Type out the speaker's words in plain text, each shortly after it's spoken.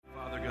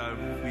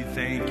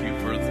thank you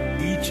for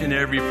each and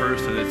every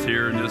person that's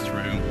here in this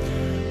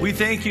room. We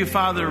thank you,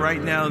 Father,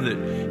 right now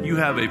that you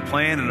have a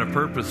plan and a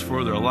purpose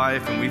for their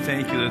life, and we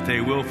thank you that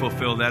they will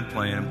fulfill that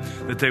plan,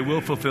 that they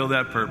will fulfill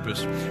that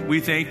purpose.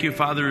 We thank you,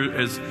 Father,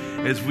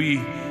 as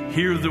we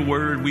hear the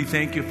word, we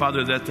thank you,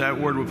 Father, that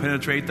word will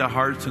penetrate the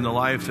hearts and the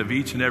lives of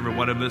each and every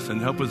one of us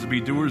and help us to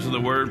be doers of the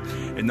word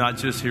and not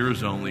just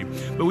hearers only.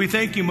 But we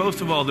thank you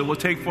most of all that we'll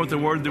take forth the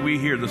word that we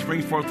hear, that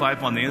springs forth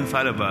life on the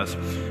inside of us,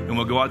 and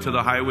we'll go out to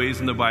the highways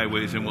and the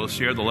byways and we'll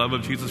share the love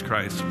of Jesus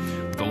Christ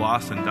with the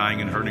lost and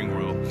dying and hurting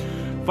world.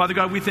 Father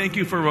God, we thank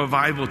you for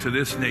revival to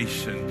this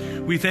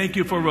nation. We thank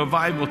you for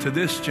revival to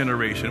this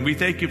generation. We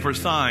thank you for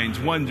signs,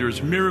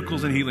 wonders,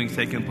 miracles, and healings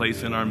taking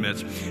place in our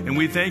midst. And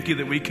we thank you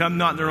that we come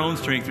not in our own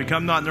strength, we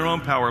come not in our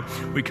own power,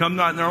 we come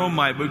not in our own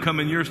might, but we come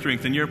in your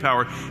strength and your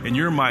power and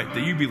your might,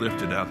 that you be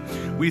lifted up.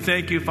 We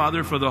thank you,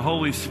 Father, for the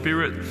Holy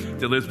Spirit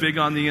that lives big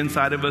on the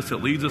inside of us,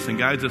 that leads us and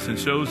guides us and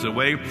shows the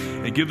way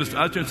and gives us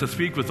utterance to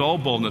speak with all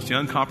boldness the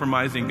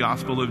uncompromising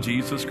gospel of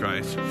Jesus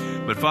Christ.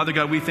 But Father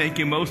God, we thank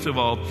you most of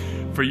all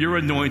for your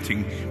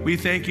anointing. We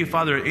thank you,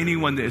 Father,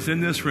 anyone that is in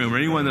this room or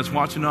anyone that's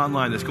watching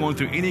online that's going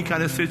through any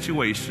kind of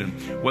situation,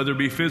 whether it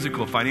be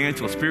physical,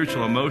 financial,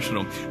 spiritual,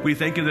 emotional, we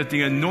thank you that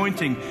the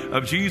anointing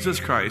of Jesus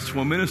Christ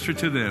will minister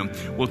to them,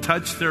 will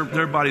touch their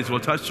bodies, will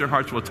touch their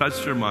hearts, will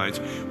touch their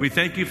minds. We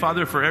thank you,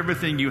 Father, for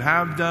everything you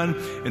have done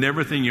and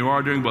everything you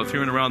are doing, both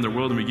here and around the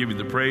world, and we give you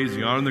the praise,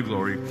 the honor, and the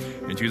glory.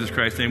 In Jesus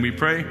Christ's name we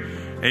pray.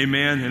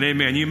 Amen and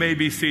amen. You may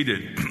be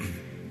seated.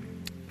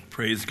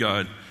 Praise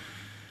God.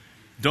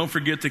 Don't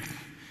forget to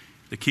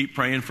keep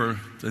praying for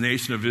the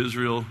nation of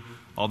Israel,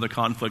 all the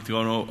conflict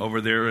going over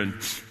there. And,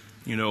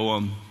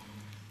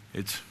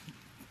 it's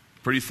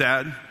pretty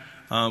sad.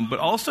 But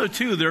also,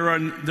 too, there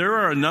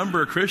are a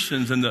number of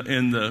Christians in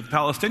the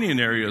Palestinian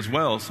area as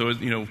well. So,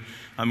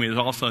 there's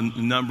also a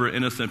number of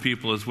innocent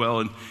people as well.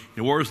 And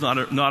war is not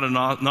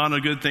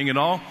a good thing at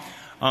all.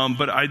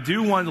 But I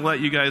do want to let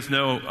you guys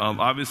know,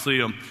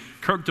 obviously,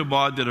 Kirk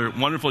DeBaud did a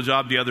wonderful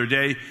job the other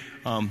day,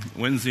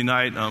 Wednesday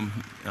night,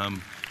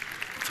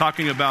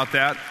 talking about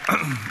that.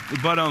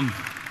 But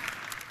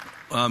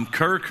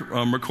Kirk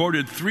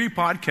recorded 3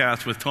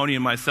 podcasts with Tony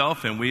and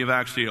myself, and we have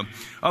actually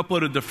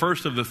uploaded the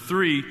first of the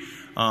 3.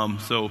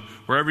 So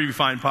wherever you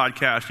find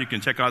podcasts, you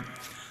can check out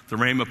the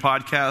Rhema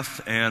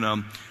podcast. And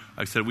like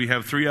I said, we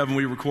have 3 of them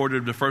we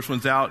recorded. The first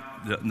one's out.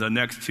 The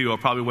next 2, I'll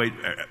probably wait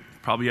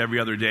probably every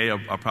other day.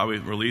 I'll probably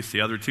release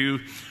the other 2.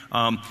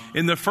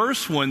 In the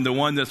first one, the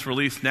one that's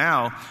released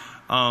now,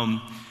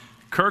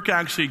 Kirk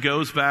actually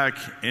goes back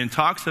and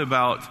talks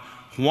about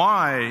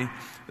why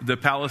the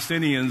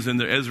Palestinians and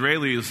the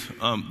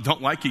Israelis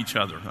don't like each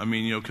other.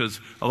 Because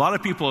a lot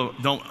of people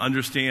don't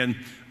understand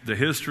the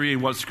history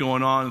and what's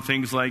going on and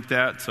things like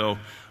that. So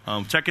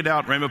check it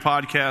out, Rhema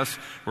Podcast,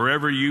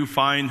 wherever you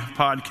find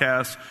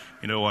podcasts.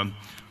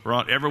 We're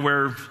on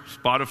everywhere,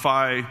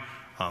 Spotify,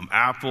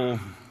 Apple,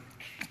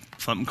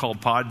 something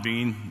called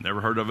Podbean.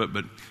 Never heard of it,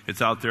 but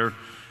it's out there.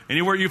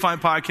 Anywhere you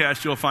find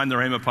podcasts, you'll find the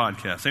Rhema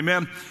Podcast.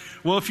 Amen?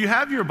 Well, if you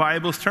have your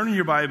Bibles, turn in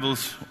your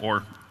Bibles,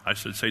 or I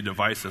should say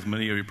devices.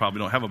 Many of you probably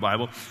don't have a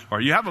Bible,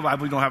 or you have a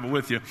Bible, you don't have it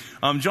with you.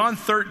 John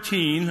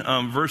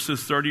 13,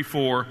 verses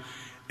 34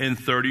 and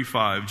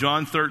 35.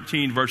 John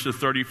 13, verses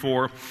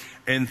 34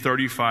 and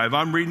 35.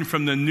 I'm reading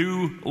from the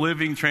New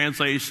Living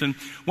Translation.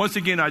 Once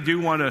again, I do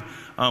want to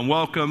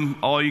welcome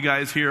all you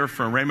guys here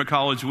for Rhema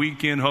College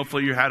weekend.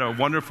 Hopefully you had a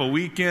wonderful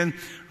weekend,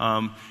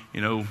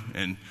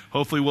 and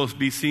hopefully we'll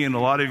be seeing a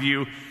lot of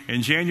you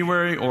in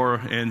January or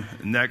in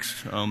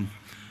next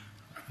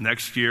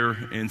year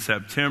in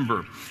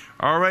September.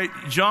 All right,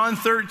 John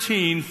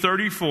 13,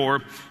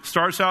 34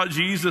 starts out,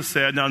 Jesus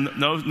said, now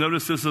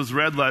notice this is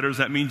red letters,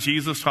 that means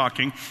Jesus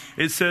talking.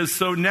 It says,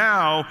 "So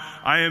now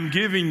I am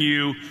giving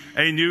you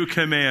a new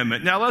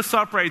commandment." Now let's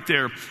stop right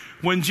there.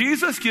 When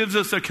Jesus gives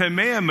us a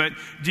commandment,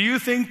 do you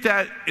think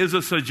that is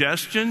a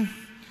suggestion?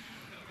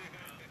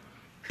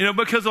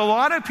 Because a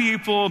lot of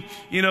people,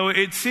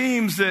 it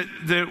seems that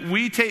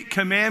we take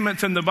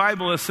commandments in the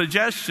Bible as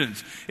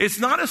suggestions.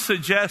 It's not a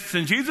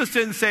suggestion. Jesus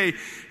didn't say,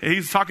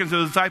 he's talking to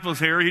the disciples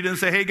here, he didn't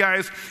say, "Hey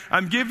guys,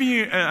 I'm giving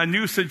you a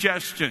new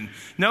suggestion."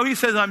 No, he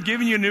says, "I'm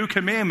giving you a new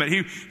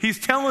commandment." He's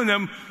telling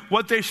them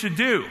what they should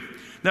do.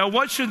 Now,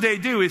 what should they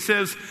do? He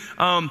says,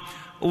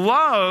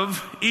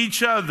 "Love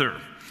each other,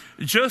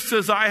 just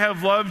as I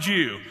have loved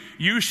you.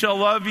 You shall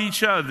love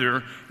each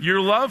other.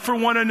 Your love for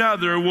one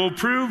another will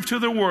prove to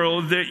the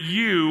world that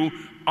you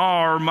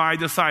are my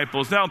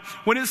disciples." Now,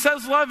 when it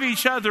says love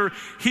each other,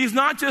 he's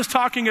not just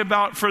talking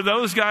about for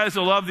those guys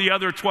that love the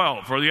other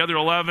 12 or the other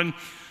 11.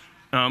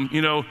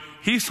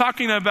 He's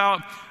talking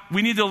about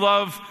we need to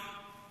love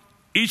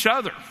each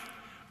other.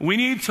 We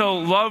need to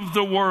love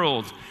the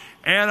world.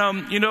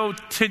 And,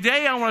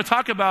 today I want to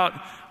talk about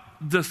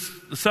the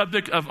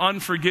subject of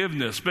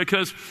unforgiveness,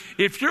 because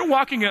if you're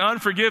walking in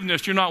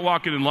unforgiveness, you're not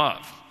walking in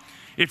love.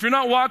 If you're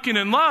not walking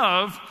in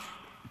love,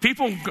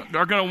 people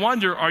are going to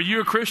wonder, are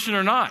you a Christian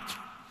or not?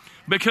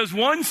 Because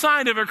one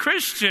side of a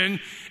Christian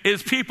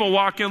is people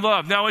walk in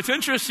love. Now, it's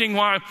interesting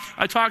why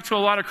I talk to a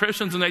lot of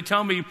Christians and they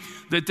tell me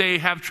that they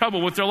have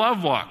trouble with their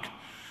love walk.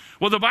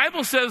 Well, the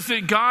Bible says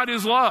that God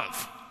is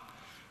love.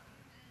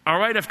 All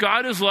right, if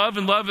God is love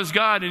and love is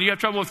God and you have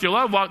trouble with your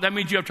love walk, that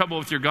means you have trouble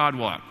with your God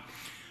walk.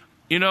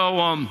 You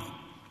know,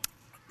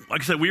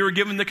 like I said, we were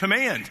given the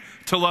command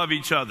to love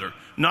each other.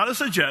 Not a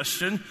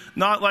suggestion,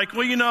 not like,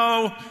 well, you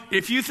know,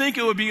 if you think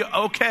it would be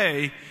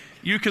okay,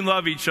 you can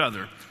love each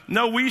other.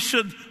 No, we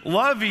should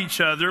love each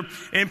other,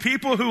 and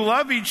people who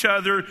love each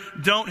other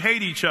don't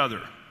hate each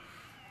other.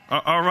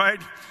 All right?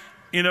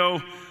 You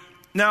know,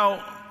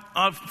 now,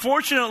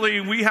 fortunately,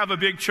 we have a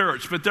big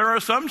church, but there are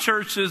some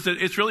churches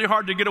that it's really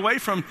hard to get away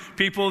from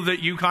people that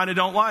you kind of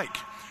don't like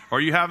or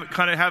you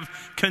have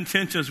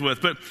contentions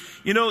with. But,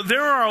 you know,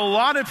 there are a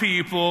lot of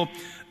people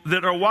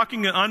that are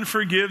walking in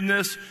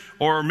unforgiveness,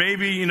 or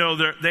maybe, you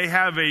know, they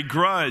have a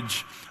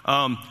grudge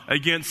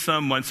against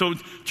someone. So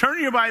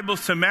turn your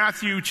Bibles to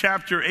Matthew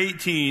chapter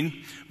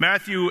 18.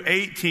 Matthew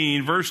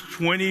 18, verse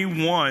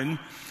 21.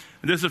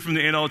 This is from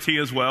the NLT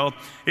as well.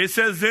 It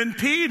says, then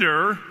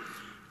Peter,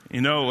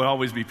 you know, it will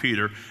always be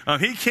Peter,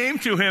 he came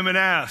to him and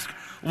asked,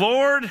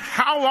 Lord,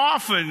 how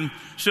often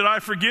should I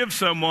forgive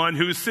someone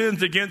who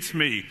sins against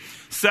me?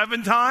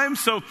 7 times?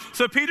 So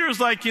Peter's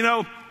like, you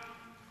know,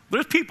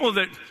 there's people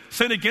that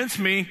sin against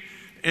me,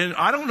 and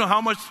I don't know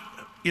how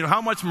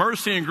much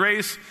mercy and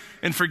grace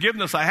and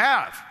forgiveness I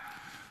have.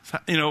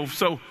 You know,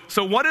 so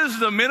what is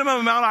the minimum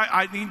amount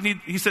I need?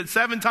 He said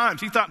 7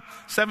 times. He thought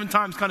 7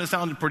 times kind of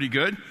sounded pretty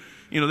good.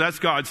 You know, that's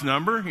God's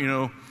number, you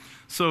know.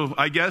 So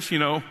I guess, you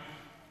know,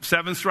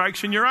 7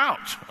 strikes and you're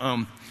out,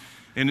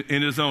 in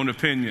his own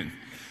opinion.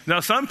 Now,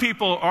 some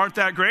people aren't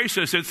that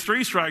gracious. It's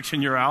 3 strikes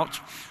and you're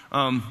out.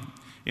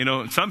 You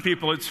know, some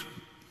people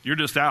you're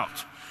just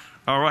out.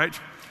 All right?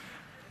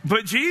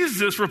 But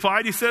Jesus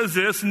replied, he says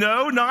this,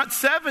 no, not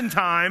 7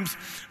 times,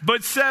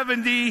 but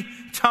 70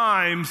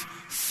 times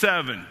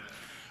 7.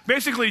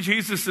 Basically,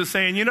 Jesus is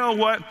saying, you know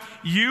what?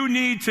 You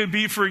need to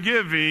be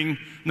forgiving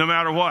no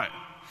matter what.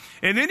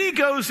 And then he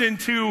goes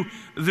into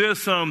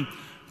this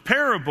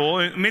parable,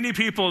 and many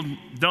people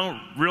don't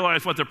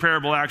realize what the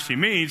parable actually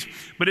means,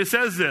 but it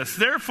says this,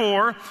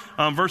 therefore,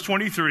 verse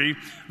 23,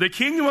 the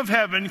kingdom of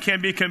heaven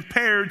can be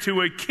compared to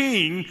a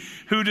king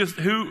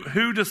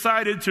who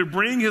decided to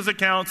bring his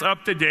accounts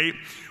up to date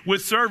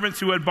with servants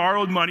who had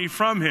borrowed money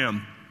from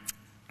him.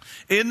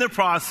 In the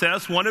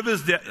process, one of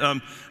his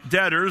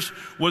debtors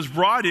was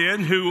brought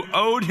in who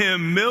owed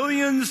him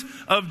millions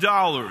of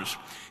dollars.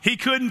 He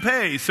couldn't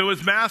pay, so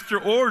his master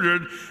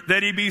ordered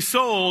that he be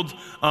sold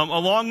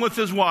along with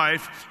his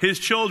wife, his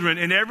children,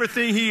 and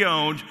everything he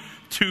owned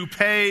to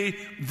pay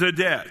the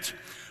debt.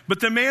 But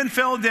the man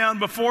fell down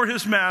before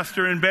his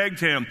master and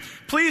begged him,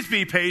 please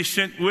be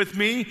patient with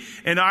me,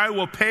 and I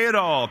will pay it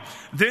all.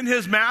 Then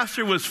his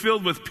master was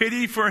filled with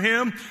pity for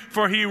him,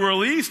 for he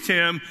released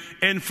him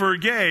and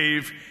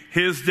forgave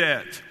his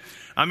debt.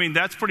 I mean,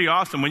 that's pretty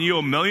awesome. When you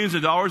owe millions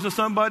of dollars to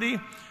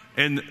somebody,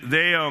 and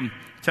they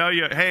tell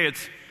you, hey,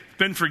 it's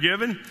been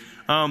forgiven,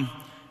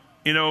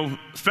 you know,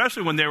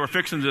 especially when they were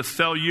fixing to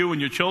sell you and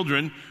your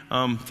children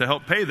to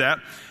help pay that.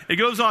 It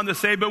goes on to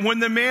say, but when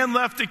the man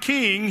left the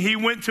king, he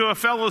went to a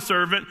fellow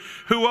servant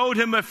who owed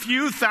him a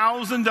few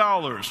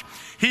 $1,000s.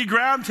 He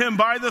grabbed him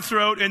by the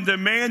throat and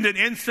demanded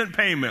instant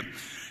payment.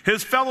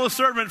 His fellow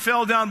servant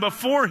fell down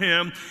before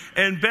him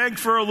and begged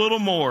for a little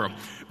more.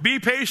 Be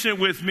patient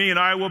with me and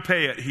I will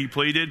pay it, he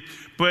pleaded.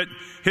 But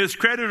his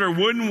creditor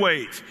wouldn't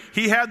wait.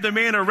 He had the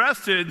man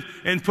arrested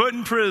and put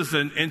in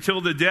prison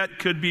until the debt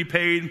could be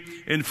paid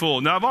in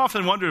full. Now, I've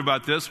often wondered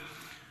about this.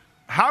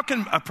 How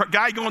can a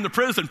guy go into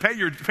prison pay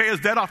his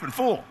debt off in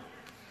full?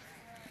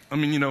 I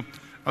mean, you know,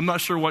 I'm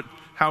not sure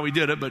how he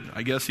did it, but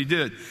I guess he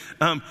did.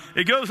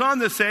 It goes on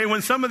to say,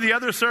 when some of the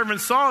other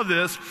servants saw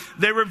this,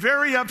 they were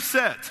very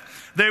upset.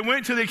 They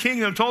went to the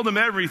king and told him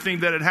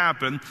everything that had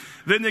happened.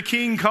 Then the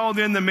king called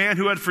in the man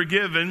who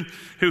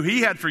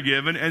he had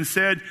forgiven, and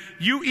said,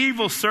 you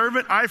evil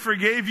servant, I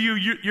forgave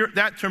you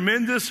that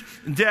tremendous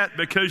debt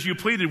because you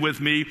pleaded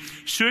with me.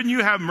 Shouldn't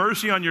you have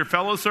mercy on your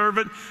fellow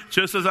servant,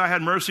 just as I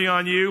had mercy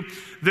on you?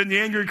 Then the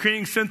angry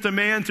king sent the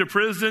man to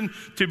prison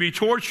to be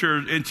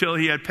tortured until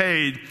he had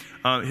paid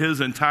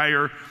his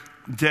entire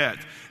debt.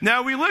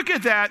 Now we look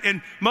at that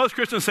and most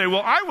Christians say,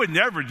 well, I would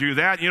never do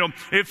that. You know,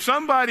 if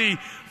somebody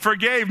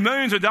forgave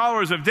millions of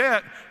dollars of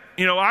debt,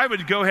 you know, I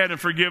would go ahead and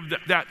forgive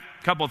that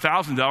couple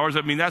 $1,000s.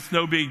 I mean, that's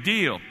no big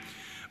deal.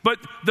 But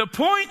the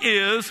point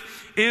is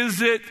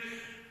that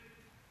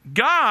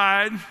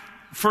God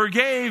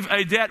forgave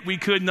a debt we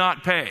could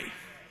not pay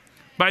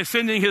by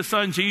sending his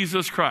son,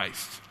 Jesus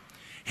Christ.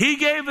 He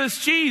gave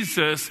us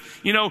Jesus.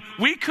 You know,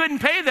 we couldn't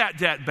pay that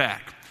debt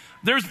back.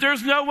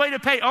 There's no way to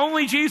pay.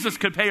 Only Jesus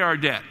could pay our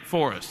debt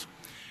for us.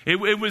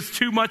 It was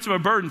too much of a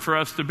burden for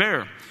us to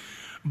bear.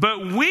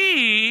 But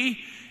we,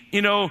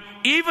 you know,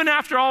 even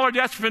after all our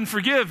debts have been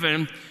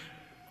forgiven,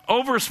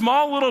 over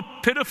small little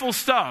pitiful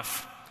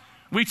stuff,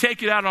 we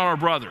take it out on our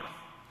brother.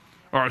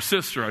 Or our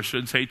sister, I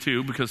should say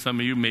too, because some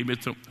of you, maybe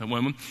it's a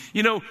woman.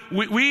 You know,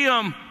 we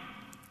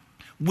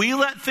we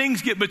let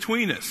things get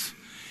between us.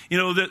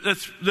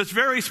 That's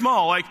very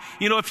small. Like,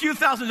 a few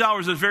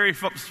 $1,000s is very,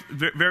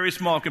 very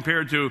small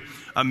compared to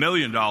 $1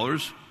 million.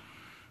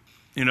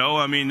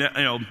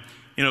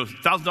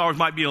 $1,000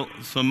 might be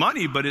some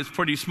money, but it's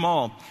pretty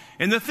small.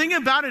 And the thing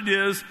about it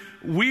is,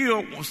 we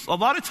a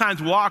lot of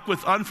times walk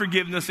with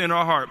unforgiveness in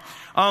our heart.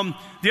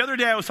 The other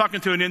day I was talking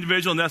to an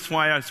individual, and that's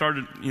why I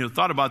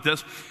thought about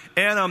this.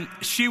 And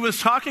she was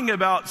talking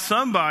about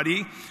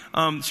somebody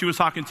she was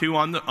talking to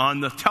on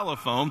the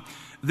telephone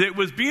that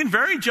was being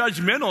very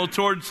judgmental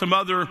towards some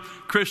other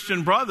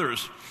Christian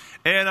brothers.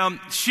 And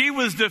she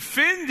was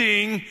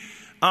defending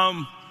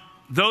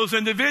those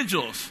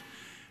individuals.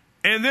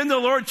 And then the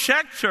Lord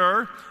checked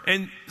her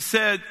and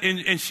said,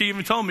 and she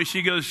even told me,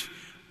 she goes,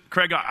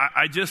 Craig,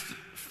 I just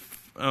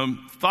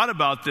thought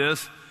about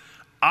this.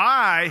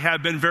 I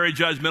have been very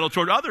judgmental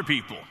toward other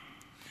people,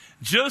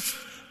 just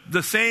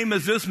the same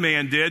as this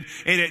man did.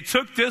 And it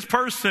took this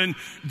person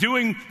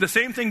doing the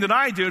same thing that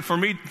I did for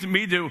me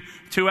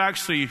to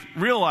actually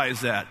realize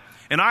that.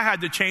 And I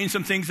had to change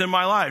some things in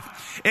my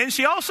life. And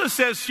she also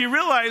says she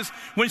realized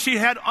when she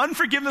had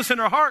unforgiveness in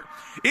her heart,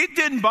 it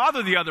didn't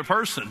bother the other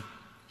person,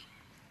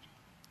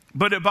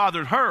 but it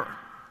bothered her.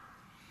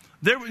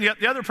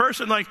 The other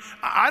person, like,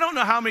 I don't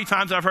know how many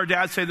times I've heard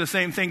Dad say the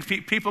same thing.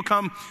 People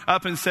come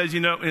up and says,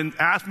 and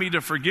ask me to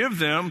forgive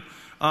them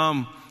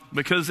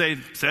because they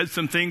said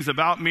some things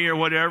about me or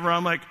whatever.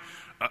 I'm like,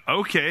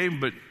 okay,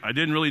 but I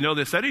didn't really know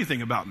they said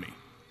anything about me.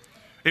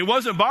 It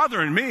wasn't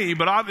bothering me,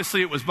 but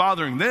obviously it was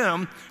bothering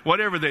them,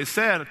 whatever they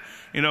said.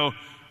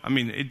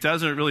 It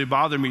doesn't really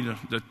bother me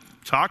to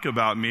talk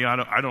about me.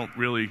 I don't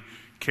really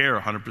care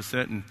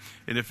 100%.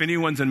 And if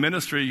anyone's in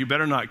ministry, you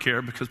better not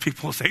care, because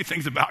people say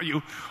things about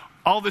you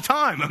all the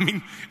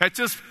time. It's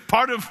just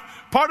part of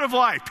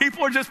life.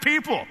 People are just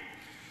people.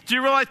 Do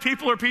you realize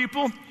people are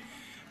people?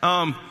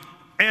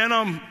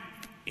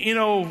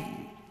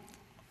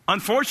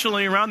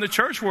 Unfortunately, around the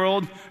church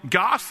world,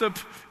 gossip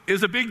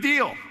is a big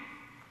deal,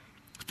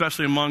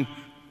 especially among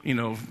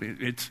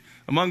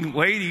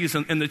ladies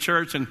in the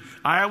church. And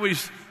I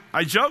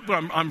joke,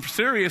 but I'm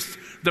serious.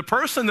 The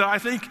person that I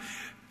think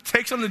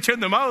takes on the chin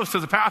the most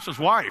is the pastor's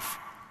wife,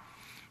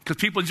 because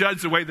people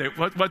judge the way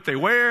what they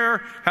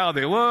wear, how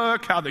they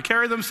look, how they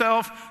carry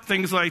themselves,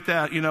 things like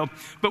that.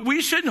 But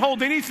we shouldn't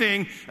hold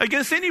anything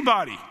against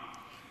anybody.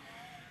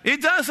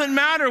 It doesn't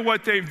matter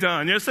what they've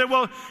done. You say,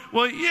 well,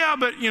 yeah,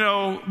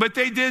 but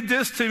they did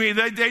this to me.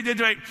 They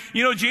did.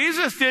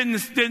 Jesus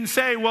didn't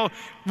say, well,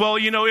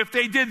 if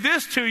they did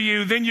this to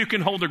you, then you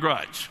can hold a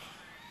grudge.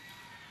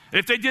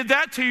 If they did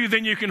that to you,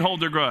 then you can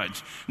hold a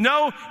grudge.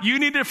 No, you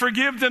need to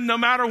forgive them no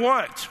matter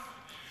what.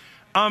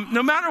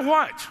 No matter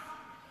what.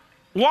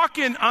 Walk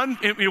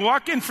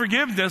in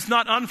forgiveness,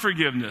 not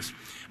unforgiveness.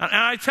 And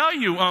I tell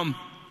you,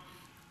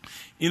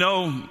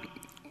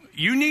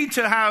 you need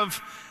to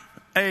have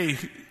a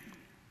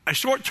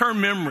short-term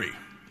memory.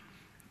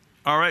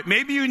 All right?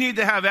 Maybe you need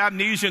to have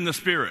amnesia in the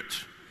spirit.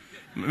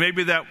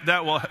 Maybe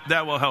that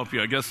will help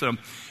you, I guess. The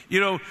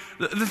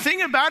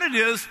thing about it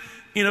is,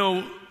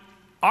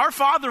 our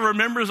Father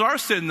remembers our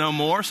sin no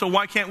more, so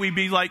why can't we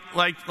be like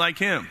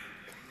Him?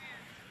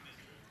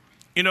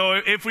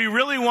 If we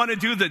really want to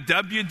do the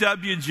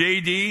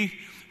WWJD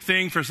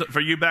thing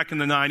for you back in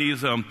the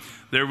 90s,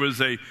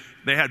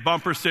 they had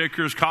bumper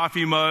stickers,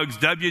 coffee mugs,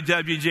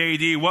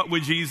 WWJD, what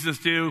would Jesus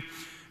do?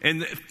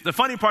 And the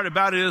funny part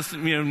about it is,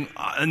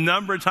 a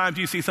number of times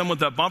you see someone with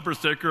that bumper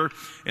sticker,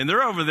 and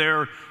they're over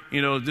there,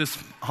 just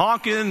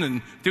honking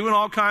and doing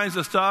all kinds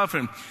of stuff.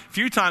 And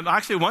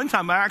one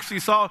time I actually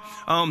saw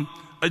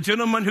a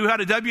gentleman who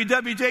had a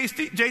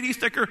WWJD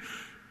sticker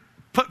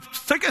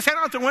stick his head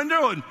out the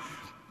window and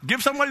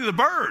give somebody the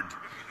bird.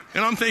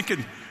 And I'm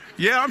thinking,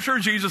 yeah, I'm sure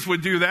Jesus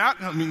would do that.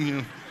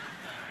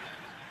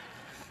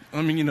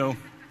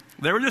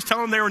 They were just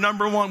telling them they were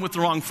number one with the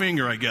wrong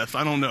finger, I guess.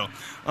 I don't know.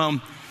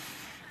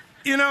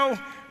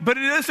 But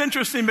it is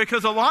interesting,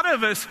 because a lot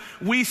of us,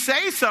 we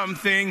say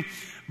something,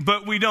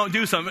 but we don't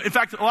do something. In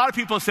fact, a lot of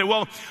people say,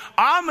 well,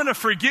 I'm going to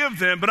forgive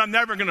them, but I'm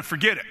never going to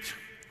forget it.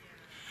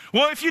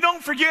 Well, if you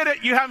don't forget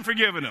it, you haven't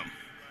forgiven them.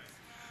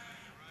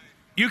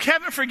 You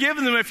haven't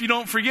forgiven them if you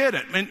don't forget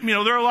it. And,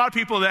 there are a lot of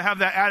people that have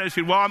that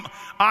attitude, well,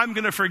 I'm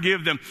going to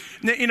forgive them.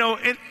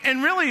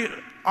 And really,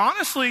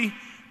 honestly,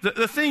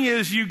 the thing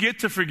is, you get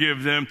to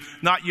forgive them,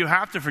 not you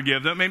have to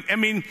forgive them.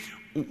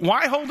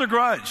 Why hold a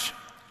grudge?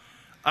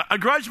 A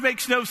grudge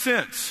makes no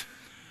sense.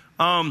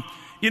 And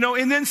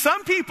then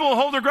some people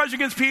hold a grudge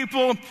against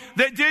people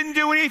that didn't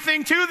do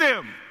anything to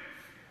them.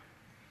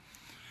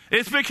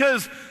 It's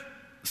because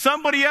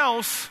somebody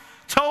else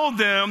told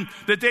them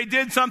that they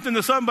did something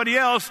to somebody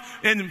else,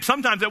 and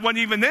sometimes it wasn't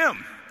even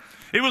them.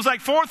 It was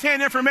like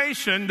fourth-hand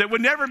information that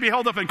would never be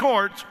held up in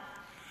court,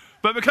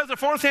 but because of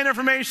fourth-hand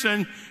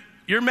information,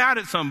 you're mad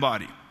at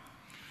somebody.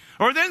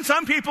 Or then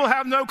some people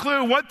have no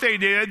clue what they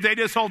did, they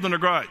just hold a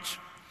grudge.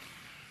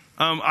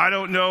 I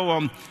don't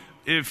know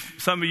if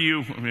some of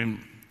you,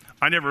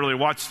 I never really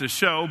watched this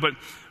show, but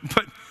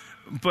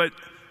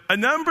a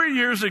number of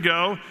years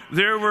ago,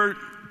 there were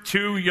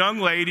two young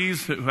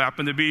ladies who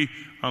happened to be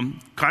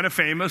kind of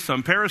famous,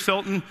 Paris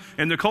Hilton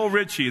and Nicole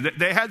Richie.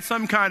 They had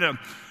some kind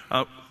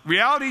of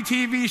reality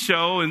TV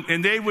show,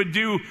 and they would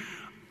do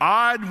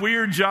odd,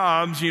 weird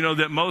jobs,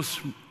 that most,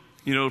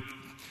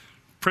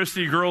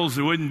 prissy girls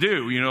wouldn't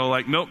do,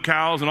 like milk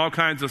cows and all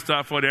kinds of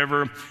stuff,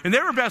 whatever. And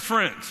they were best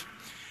friends.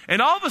 And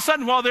all of a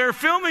sudden, while they were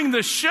filming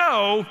the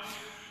show,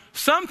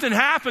 something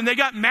happened. They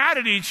got mad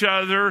at each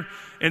other,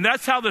 and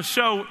that's how the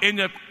show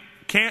ended up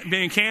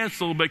being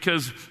canceled,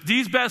 because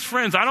these best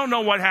friends, I don't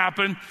know what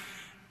happened.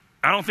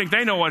 I don't think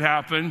they know what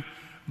happened,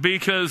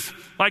 because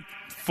like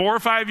 4 or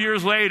 5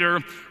 years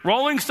later,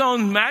 Rolling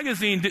Stone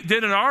magazine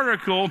did an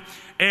article,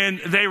 and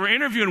they were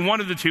interviewing one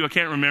of the two. I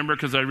can't remember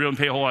because I really didn't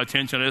pay a whole lot of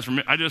attention.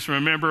 I just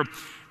remember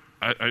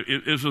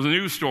it was a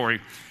news story.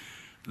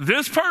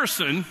 This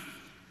person,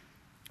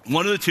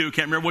 one of the two,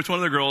 can't remember which one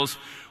of the girls,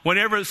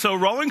 so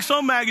Rolling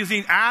Stone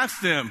magazine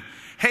asked them,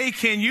 hey,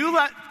 can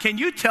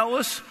you tell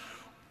us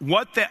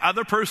what the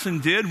other person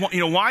did?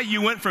 Why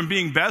you went from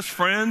being best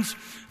friends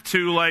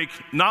to like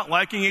not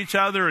liking each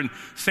other and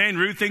saying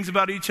rude things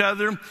about each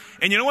other.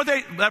 And you know what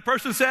that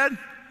person said?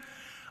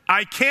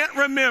 I can't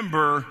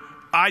remember.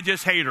 I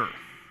just hate her.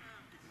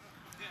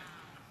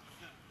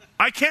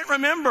 I can't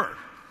remember.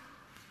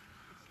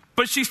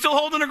 But she's still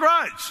holding a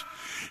grudge.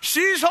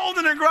 She's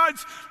holding a grudge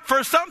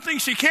for something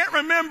she can't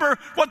remember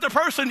what the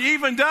person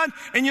even done.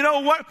 And you know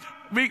what?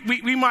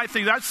 We might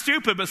think that's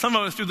stupid, but some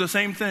of us do the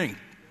same thing.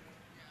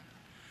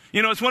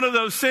 It's one of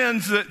those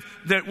sins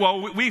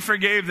that we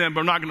forgave them,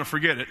 but I'm not going to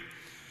forget it.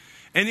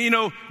 And,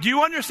 do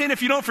you understand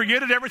if you don't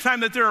forget it every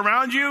time that they're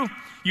around you,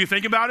 you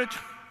think about it?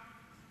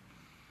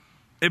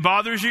 It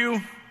bothers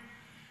you?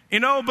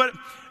 But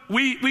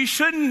we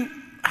shouldn't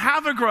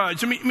have a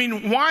grudge. I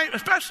mean, why,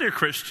 especially a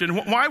Christian,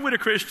 why would a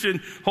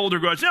Christian hold a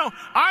grudge? No,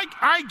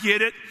 I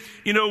get it.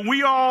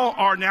 We all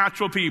are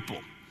natural people.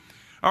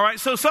 All right,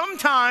 so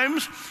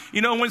sometimes,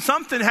 when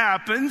something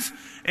happens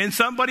and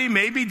somebody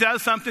maybe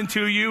does something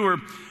to you,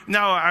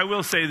 now I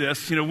will say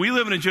this, we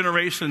live in a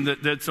generation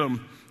that's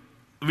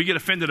we get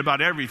offended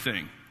about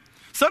everything.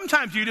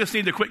 Sometimes you just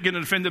need to quit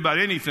getting offended about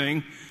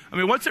anything. I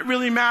mean, what's it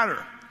really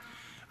matter?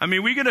 I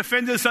mean, we get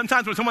offended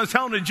sometimes when someone's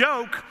telling a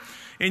joke,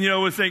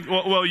 and we think,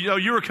 well,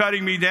 you were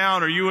cutting me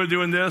down, or you were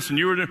doing this, and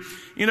you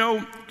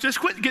were,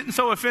 just quit getting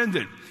so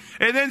offended.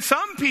 And then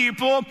some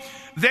people,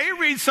 they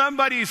read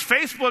somebody's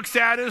Facebook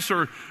status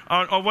or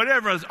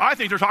whatever. I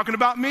think they're talking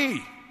about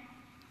me.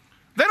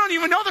 They don't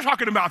even know they're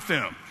talking about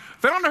them.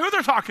 They don't know who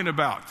they're talking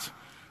about.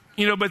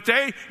 But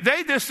they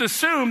just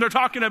assume they're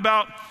talking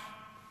about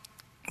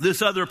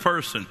this other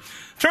person.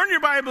 Turn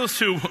your Bibles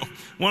to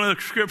one of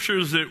the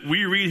scriptures that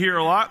we read here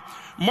a lot.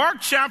 Mark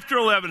chapter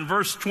 11,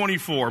 verse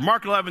 24.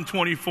 Mark 11,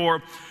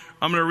 24.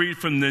 I'm going to read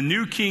from the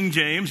New King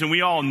James, and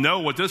we all know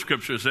what this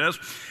scripture says.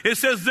 It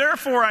says,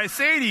 therefore I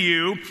say to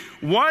you,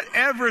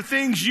 whatever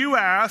things you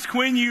ask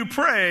when you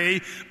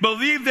pray,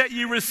 believe that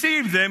you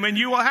receive them and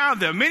you will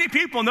have them. Many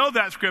people know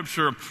that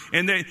scripture,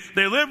 and they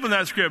live with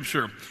that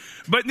scripture.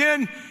 But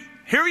then,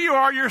 here you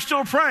are, you're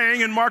still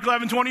praying in Mark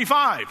 11,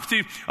 25.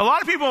 See, a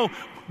lot of people,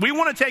 we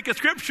want to take a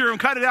scripture and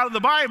cut it out of the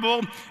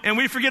Bible, and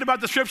we forget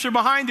about the scripture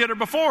behind it or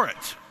before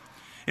it.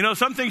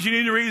 Some things you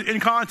need to read in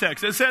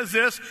context. It says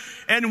this,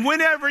 and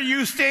whenever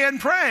you stand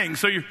praying.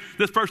 So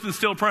this person's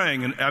still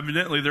praying, and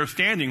evidently they're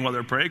standing while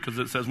they're praying, because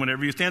it says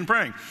whenever you stand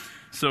praying.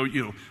 So,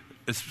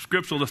 it's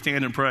scriptural to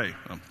stand and pray.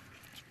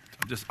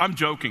 I'm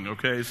joking,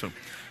 okay? So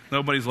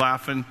nobody's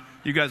laughing.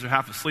 You guys are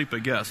half asleep, I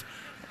guess.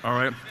 All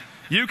right?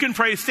 You can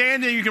pray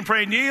standing, you can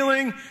pray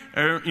kneeling,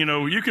 or,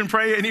 you can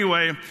pray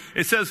anyway.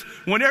 It says,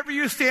 whenever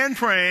you stand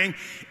praying,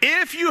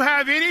 if you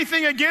have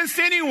anything against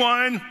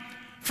anyone,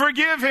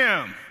 forgive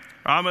him.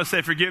 I'm going to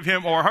say forgive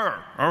him or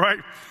her, all right?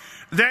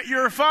 That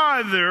your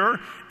Father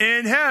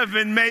in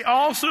heaven may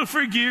also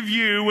forgive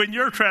you in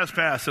your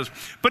trespasses.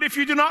 But if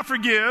you do not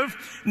forgive,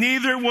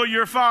 neither will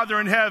your Father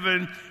in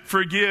heaven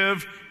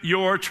forgive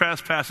your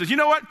trespasses. You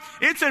know what?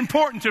 It's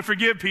important to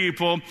forgive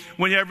people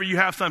whenever you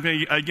have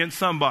something against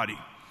somebody.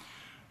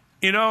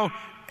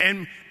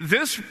 And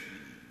this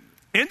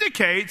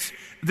indicates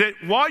that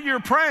while you're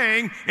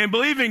praying and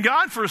believing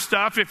God for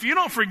stuff, if you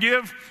don't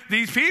forgive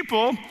these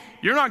people,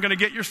 you're not going to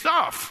get your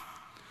stuff.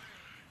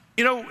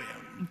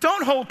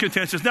 Don't hold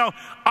contentious. Now,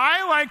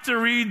 I like to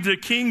read the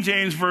King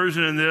James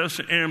Version in this,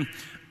 and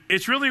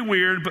it's really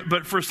weird,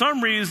 but for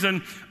some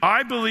reason,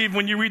 I believe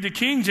when you read the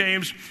King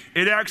James,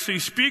 it actually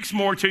speaks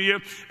more to you,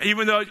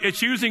 even though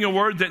it's using a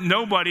word that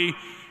nobody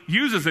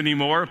uses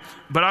anymore.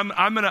 But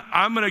I'm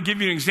gonna give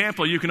you an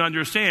example you can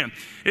understand.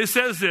 It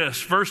says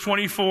this, verse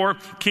 24,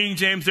 King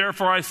James,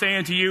 therefore I say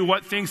unto you,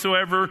 what things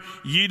soever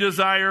ye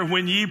desire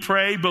when ye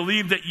pray,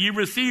 believe that ye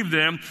receive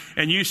them,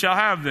 and ye shall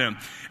have them.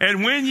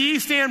 And when ye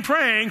stand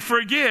praying,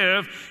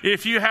 forgive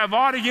if you have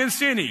aught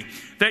against any,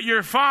 that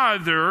your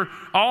Father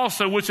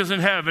also which is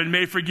in heaven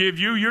may forgive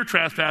you your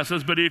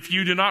trespasses. But if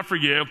you do not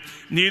forgive,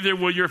 neither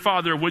will your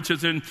Father which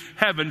is in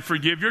heaven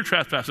forgive your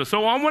trespasses.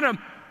 So I want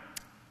to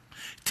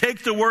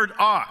take the word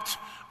ought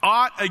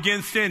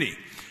against any.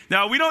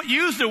 Now, we don't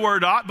use the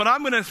word ought, but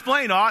I'm going to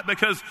explain ought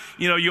because,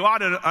 you ought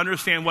to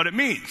understand what it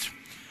means.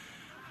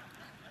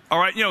 All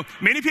right,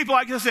 many people,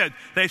 like I said,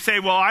 they say,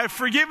 well, I've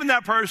forgiven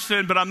that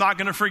person, but I'm not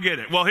going to forget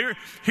it. Well, I'm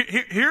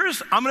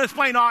going to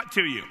explain ought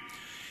to you.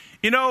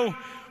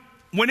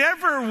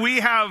 Whenever we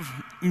have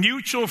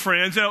mutual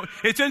friends,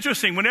 it's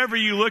interesting. Whenever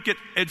you look at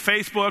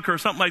Facebook or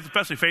something like,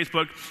 especially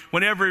Facebook,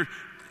 whenever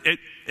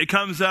it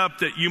comes up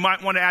that you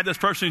might want to add this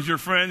person as your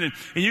friend, and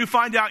you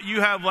find out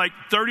you have like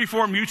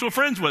 34 mutual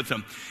friends with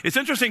them. It's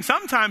interesting.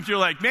 Sometimes you're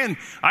like, man,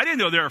 I didn't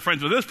know they were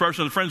friends with this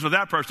person, friends with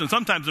that person.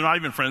 Sometimes they're not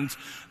even friends.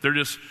 They're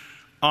just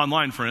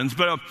online friends.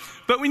 But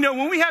we know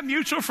when we have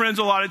mutual friends,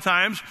 a lot of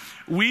times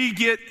we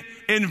get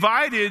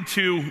invited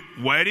to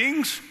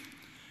weddings,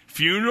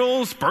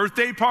 funerals,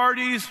 birthday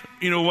parties,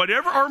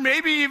 whatever, or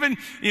maybe even,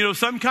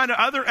 some kind of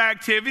other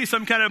activity,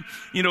 some kind of,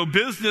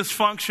 business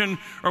function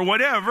or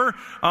whatever,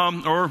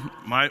 or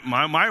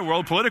my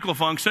world, political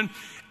function,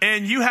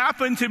 and you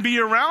happen to be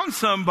around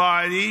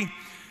somebody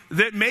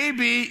that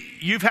maybe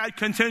you've had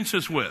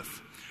contentious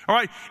with. All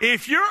right,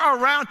 if you're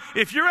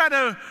at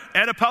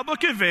a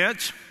public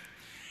event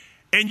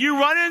and you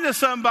run into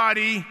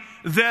somebody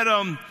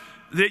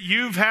that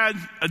you've had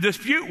a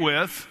dispute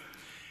with,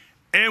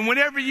 and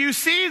whenever you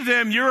see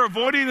them, you're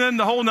avoiding them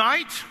the whole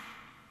night,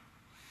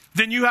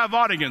 then you have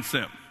ought against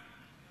them.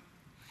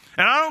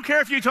 And I don't care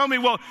if you told me,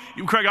 well,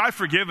 Craig, I've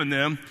forgiven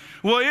them.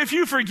 Well, if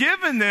you've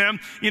forgiven them,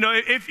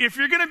 if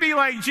you're going to be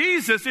like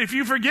Jesus, if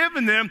you've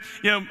forgiven them,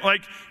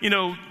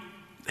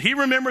 he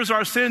remembers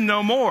our sin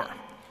no more.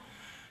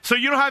 So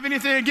you don't have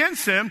anything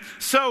against them.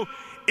 So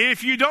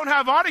if you don't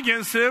have ought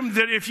against them,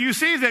 that if you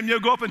see them, you'll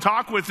go up and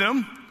talk with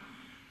them,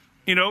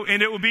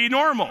 and it will be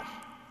normal.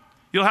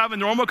 You'll have a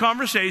normal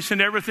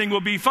conversation. Everything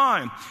will be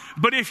fine.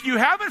 But if you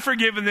haven't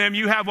forgiven them,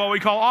 you have what we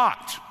call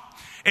ought.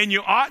 And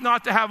you ought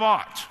not to have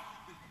ought.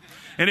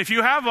 And if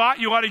you have ought,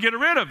 you ought to get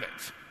rid of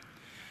it.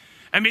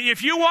 I mean,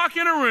 if you walk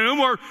in a room,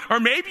 or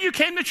maybe you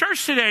came to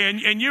church today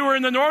and you were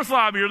in the north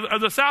lobby or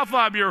the south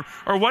lobby or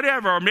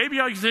whatever, or maybe,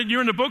 like I said, you're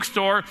in the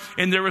bookstore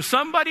and there was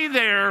somebody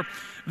there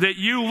that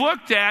you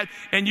looked at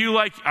and you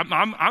like,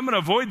 I'm going to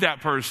avoid that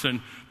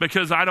person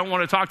because I don't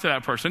want to talk to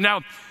that person.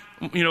 Now,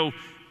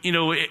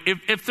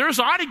 if there's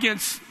ought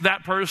against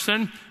that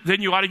person,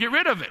 then you ought to get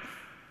rid of it.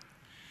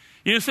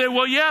 You say,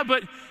 well, yeah,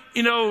 but,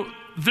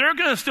 they're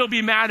going to still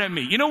be mad at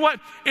me. You know what?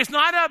 It's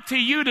not up to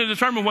you to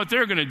determine what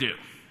they're going to do.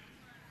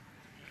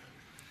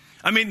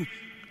 I mean,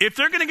 if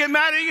they're going to get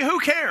mad at you, who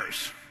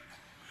cares?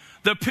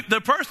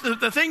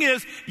 The thing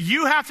is,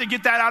 you have to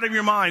get that out of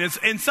your mind.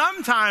 And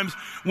sometimes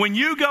when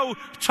you go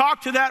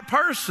talk to that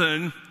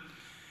person,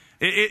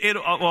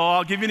 well,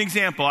 I'll give you an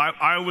example.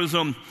 I was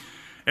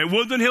at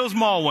Woodland Hills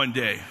Mall one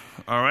day,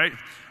 all right?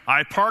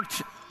 I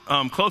parked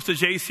close to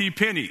J.C.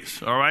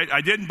 Penney's, all right? I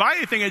didn't buy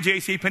anything at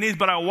J.C. Penney's,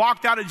 but I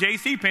walked out of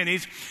J.C.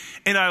 Penney's,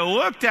 and I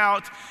looked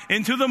out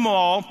into the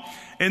mall,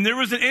 and there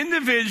was an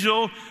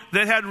individual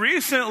that had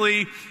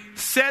recently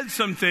said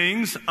some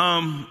things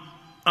about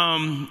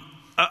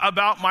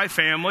my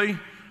family.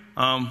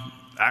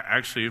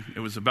 Actually, it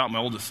was about my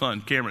oldest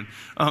son, Cameron.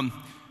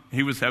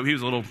 He was a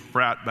little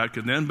brat back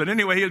then, but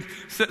anyway, he had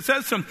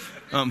said some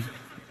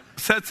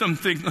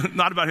things,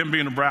 not about him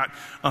being a brat,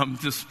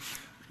 just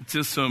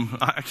some,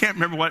 I can't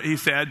remember what he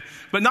said,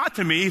 but not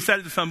to me. He said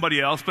it to somebody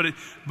else, but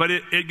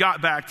it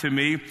got back to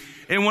me.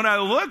 And when I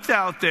looked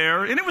out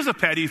there, and it was a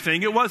petty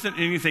thing, it wasn't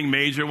anything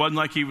major. It wasn't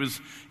like he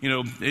was,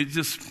 it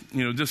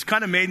just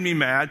kind of made me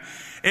mad.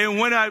 And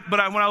when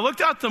I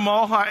looked out the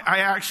mall, I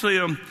actually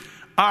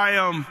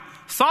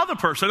saw the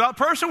person. That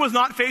person was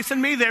not facing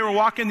me. They were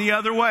walking the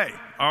other way.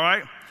 All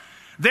right.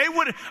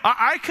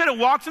 I could have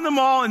walked in the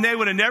mall and they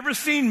would have never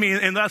seen me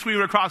unless we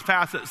would have crossed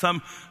paths at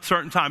some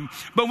certain time.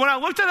 But when I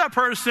looked at that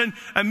person,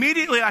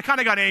 immediately I kind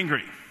of got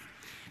angry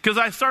because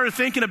I started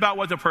thinking about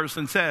what the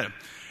person said.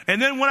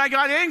 And then when I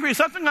got angry,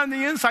 something on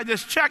the inside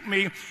just checked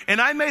me,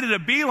 and I made it a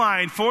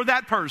beeline for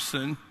that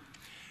person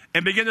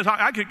and began to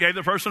talk. I gave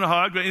the person a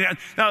hug.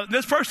 Now,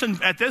 this person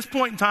at this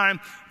point in time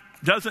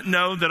doesn't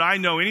know that I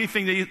know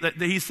anything that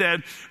he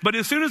said. But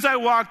as soon as I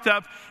walked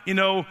up,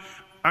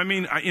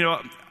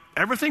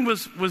 everything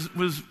was,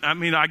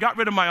 I got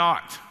rid of my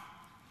ought.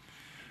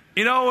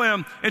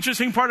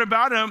 Interesting part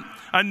about him,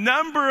 a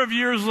number of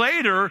years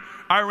later,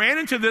 I ran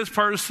into this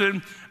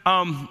person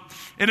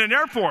in an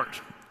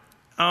airport.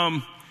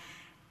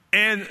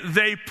 And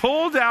they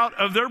pulled out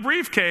of their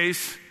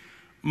briefcase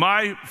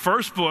my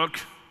first book,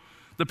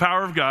 The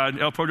Power of God,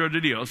 El Poder de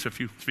Dios,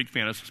 if you speak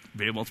Spanish,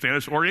 available in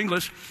Spanish or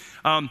English.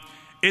 And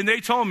they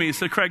told me,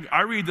 said, Craig,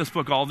 I read this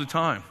book all the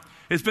time.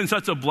 It's been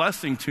such a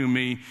blessing to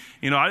me.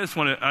 I just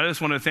want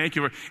to thank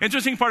you.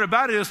 Interesting part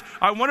about it is,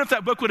 I wonder if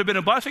that book would have been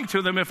a blessing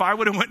to them if I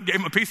would have went and gave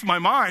them a piece of my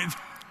mind,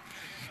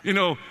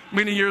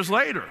 many years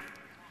later.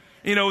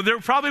 There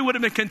probably would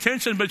have been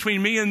contention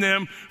between me and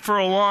them for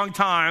a long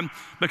time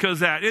because of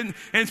that.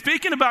 And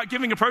speaking about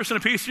giving a person a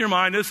piece of your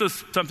mind, this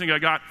is something I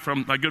got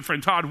from my good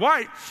friend Todd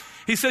White.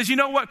 He says, you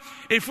know what?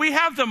 If we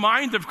have the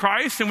mind of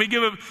Christ and we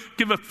give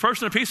a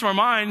person a piece of our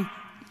mind,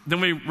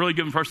 then we really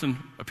give a person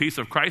a piece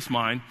of Christ's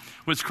mind,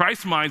 which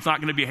Christ's mind is not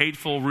going to be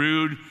hateful,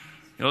 rude,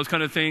 those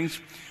kind of things.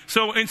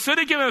 So instead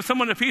of giving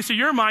someone a piece of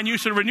your mind, you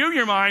should renew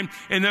your mind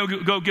and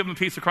then go give them a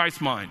piece of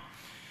Christ's mind.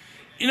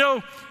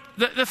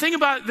 The thing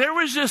about it, there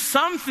was just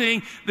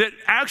something that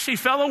actually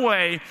fell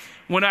away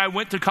when I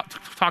went to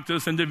talk to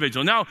this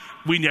individual. Now,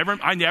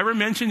 I never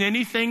mentioned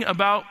anything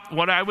about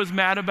what I was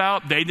mad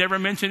about. They never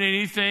mentioned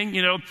anything,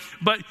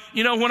 But,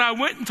 when I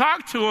went and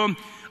talked to them,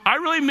 I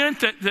really meant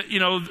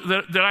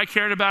that I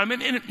cared about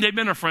them. And they've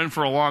been a friend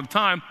for a long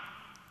time.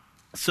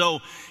 So,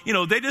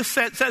 they just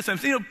said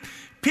something.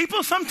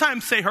 People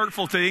sometimes say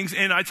hurtful things.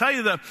 And I tell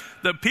you,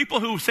 the people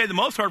who say the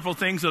most hurtful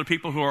things are the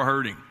people who are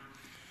hurting.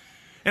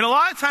 And a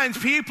lot of times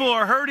people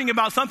are hurting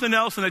about something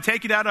else and they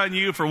take it out on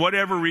you for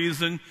whatever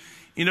reason.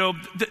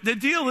 The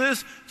deal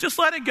is just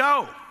let it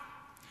go.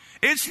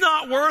 It's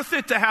not worth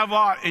it to have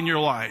aught in your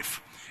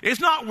life. It's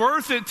not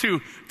worth it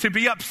to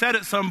be upset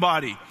at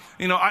somebody.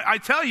 I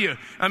tell you,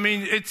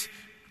 it's,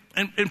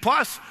 and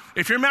plus,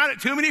 if you're mad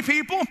at too many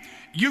people,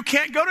 you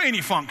can't go to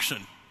any function.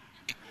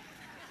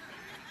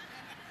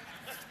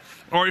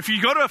 Or if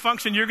you go to a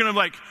function, you're going to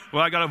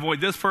I got to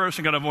avoid this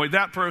person, got to avoid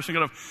that person.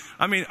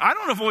 I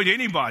don't avoid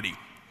anybody.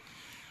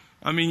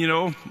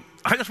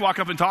 I just walk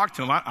up and talk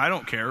to them. I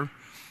don't care.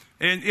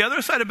 And the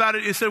other side about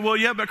it is said, well,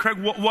 yeah, but Craig,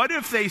 what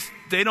if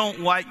they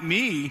don't like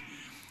me?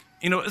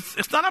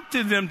 It's not up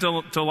to them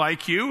to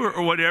like you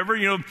or whatever.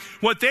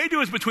 What they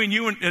do is between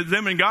you and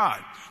them and God.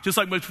 Just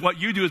like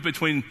what you do is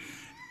between,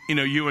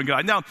 you and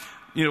God. Now,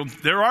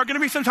 there are going to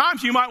be some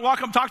times you might walk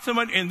up and talk to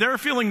someone and they're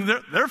feeling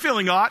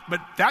ought,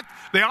 but that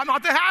they ought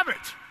not to have it.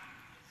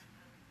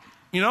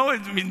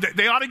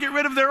 They ought to get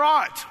rid of their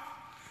ought.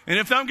 And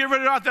if they don't get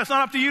rid of it, that's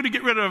not up to you to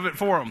get rid of it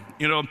for them,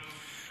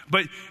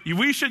 But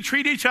we should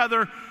treat each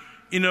other,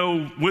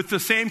 with the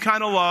same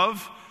kind of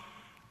love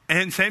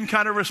and same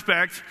kind of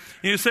respect.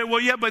 And you say, well,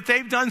 yeah, but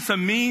they've done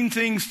some mean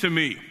things to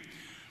me.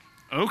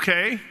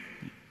 Okay,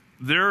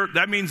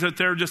 that means that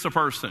they're just a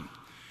person.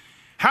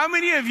 How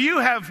many of you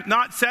have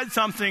not said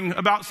something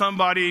about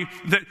somebody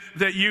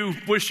that you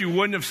wish you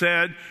wouldn't have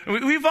said?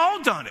 We've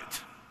all done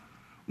it.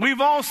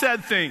 We've all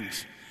said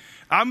things.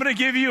 I'm going to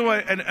give you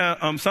a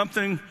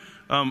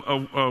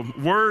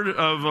word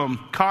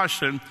of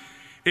caution.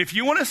 If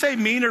you want to say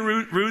mean or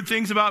rude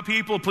things about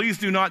people, please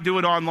do not do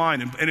it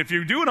online. And if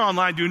you do it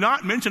online, do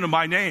not mention them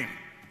by name.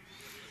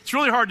 It's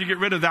really hard to get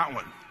rid of that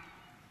one.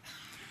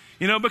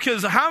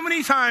 Because how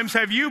many times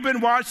have you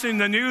been watching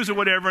the news or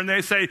whatever and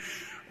they say,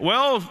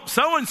 well,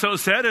 so-and-so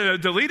said in a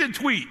deleted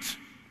tweet.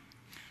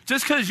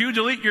 Just because you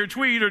delete your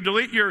tweet or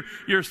delete your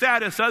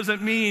status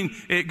doesn't mean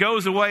it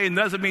goes away and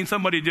doesn't mean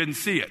somebody didn't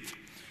see it.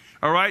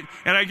 All right?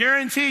 And I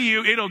guarantee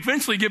you it'll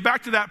eventually get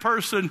back to that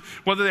person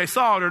whether they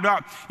saw it or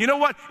not. You know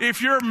what?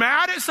 If you're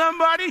mad at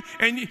somebody,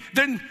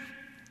 then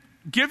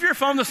give your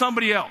phone to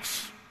somebody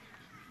else.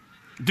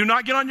 Do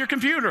not get on your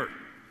computer.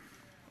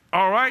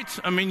 All right?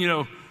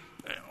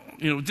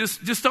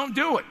 Just don't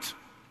do it.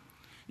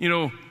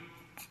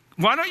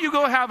 Why don't you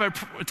go have a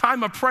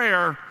time of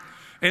prayer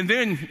and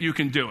then you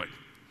can do it?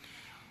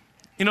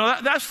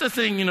 That's the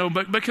thing,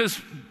 but because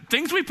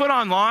things we put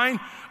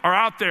online are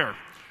out there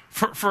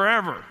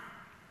forever.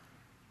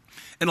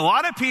 And a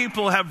lot of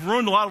people have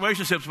ruined a lot of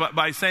relationships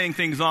by saying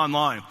things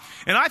online.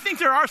 And I think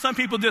there are some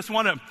people just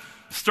want to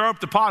stir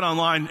up the pot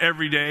online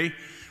every day.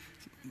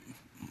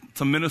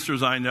 Some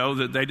ministers I know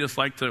that they just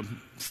like to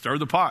stir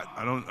the pot.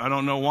 I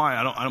don't know why.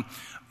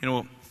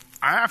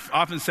 I have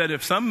often said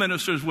if some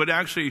ministers would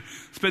actually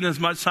spend as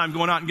much time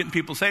going out and getting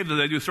people saved as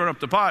they do stirring up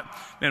the pot,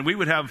 then we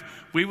would have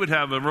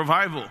a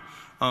revival.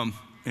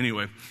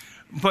 Anyway,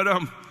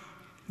 but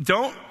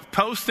don't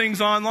post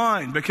things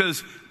online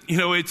because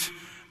it's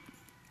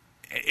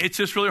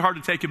just really hard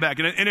to take it back.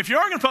 And if you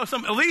are going to post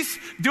something, at least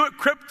do it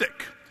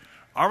cryptic.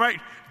 All right,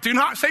 do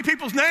not say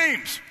people's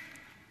names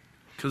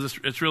because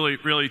it's really,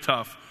 really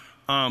tough.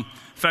 In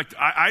fact,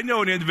 I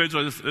know an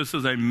individual. This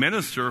is a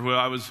minister who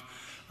I was.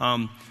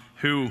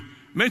 Who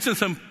mentioned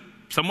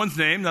someone's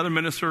name, another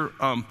minister,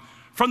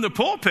 from the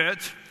pulpit,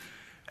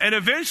 and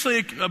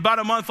eventually, about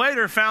a month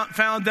later,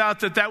 found out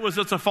that was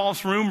just a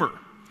false rumor.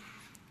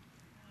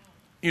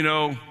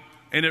 And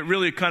it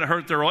really kind of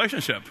hurt their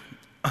relationship.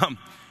 And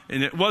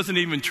it wasn't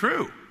even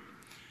true.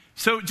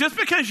 So just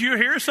because you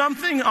hear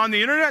something on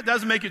the internet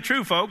doesn't make it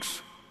true,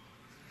 folks.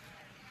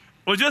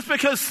 Well, just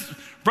because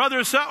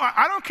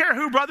I don't care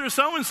who brother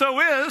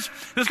so-and-so is,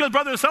 just because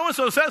brother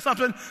so-and-so says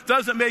something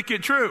doesn't make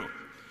it true.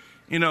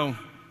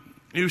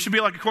 You should be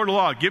like a court of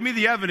law. Give me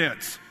the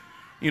evidence.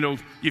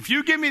 If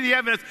you give me the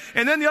evidence,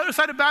 and then the other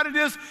side about it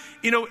is,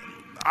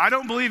 I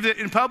don't believe that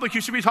in public you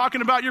should be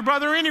talking about your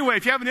brother anyway.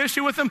 If you have an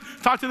issue with them,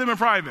 talk to them in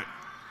private.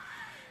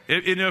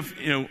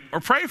 Or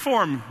pray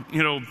for them.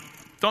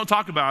 Don't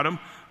talk about them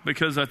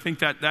because I think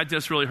that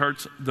just really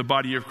hurts the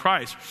body of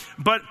Christ.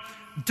 But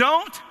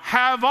don't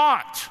have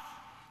aught,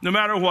 no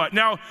matter what.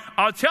 Now,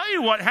 I'll tell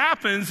you what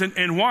happens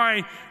and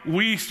why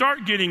we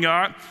start getting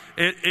aught.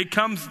 It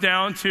comes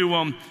down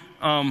to,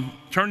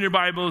 turn your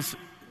Bibles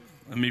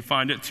Let me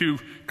find it. To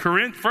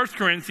 1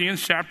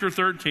 Corinthians chapter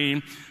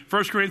 13.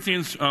 1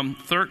 Corinthians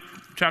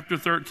chapter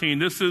 13.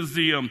 This is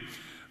the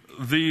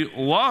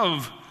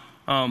love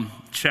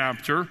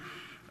chapter.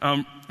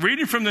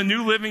 Reading from the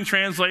New Living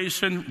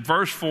Translation,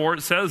 verse 4,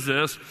 it says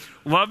this: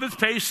 love is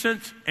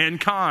patient and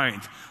kind.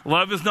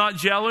 Love is not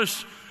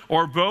jealous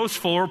or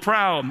boastful or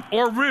proud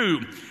or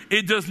rude.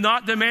 It does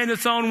not demand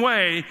its own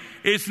way.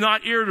 It's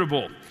not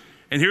irritable.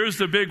 And here's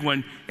the big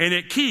one: and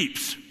it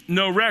keeps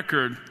no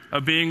record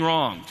of being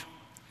wronged.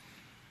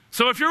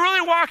 So if you're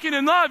really walking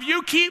in love,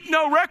 you keep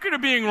no record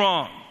of being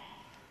wrong.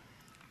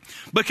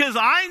 Because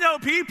I know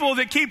people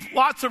that keep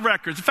lots of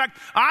records. In fact,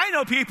 I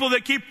know people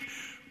that keep,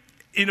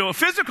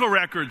 physical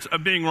records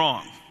of being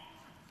wrong.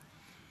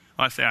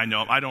 I say I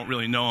know. I don't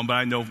really know them, but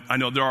I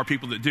know there are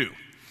people that do.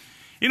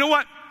 You know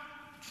what?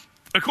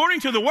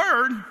 According to the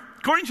Word,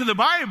 according to the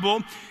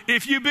Bible,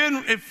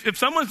 if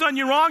someone's done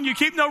you wrong, you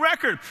keep no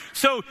record.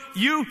 So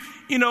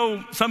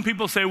some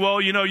people say, well,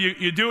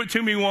 you do it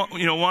to me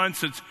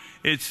once,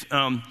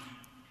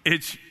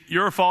 it's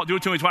your fault. Do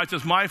it to me twice,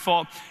 it's my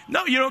fault.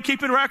 No, you don't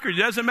keep a record.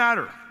 It doesn't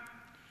matter.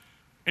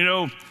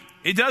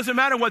 It doesn't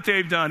matter what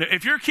they've done.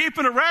 If you're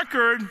keeping a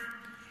record,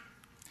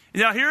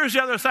 now here's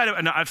the other side of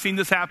it. Now, I've seen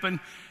this happen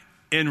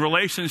in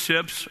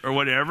relationships or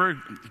whatever.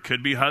 It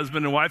could be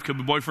husband and wife, could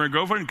be boyfriend and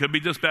girlfriend, could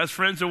be just best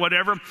friends or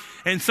whatever.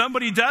 And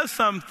somebody does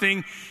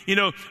something,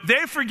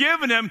 they've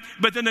forgiven them,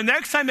 but then the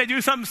next time they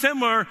do something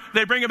similar,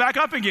 they bring it back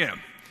up again.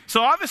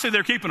 So obviously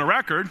they're keeping a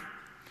record.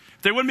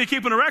 If they wouldn't be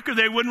keeping a record,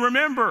 they wouldn't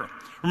remember.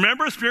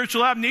 Remember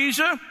spiritual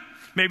amnesia?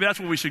 Maybe that's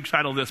what we should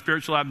title this,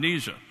 spiritual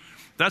amnesia.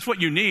 That's what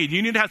you need.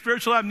 You need to have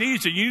spiritual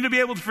amnesia. You need to be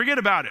able to forget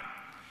about it.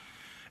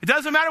 It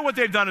doesn't matter what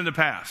they've done in the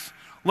past.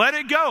 Let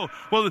it go.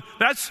 Well,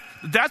 that's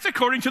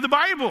according to the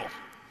Bible.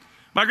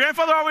 My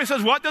grandfather always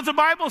says, what does the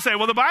Bible say?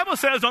 Well, the Bible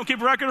says don't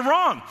keep a record of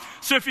wrong.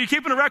 So if you're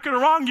keeping a record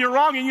of wrong, you're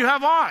wrong and you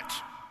have ought.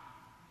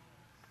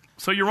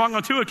 So you're wrong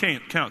on two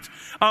accounts.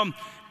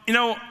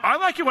 I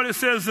like what it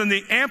says in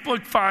the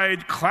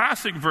Amplified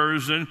Classic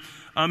Version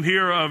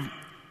here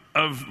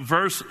of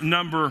verse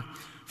number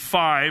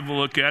 5. We'll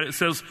look at it. It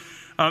says,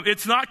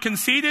 it's not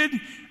conceited,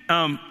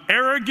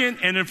 arrogant,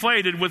 and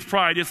inflated with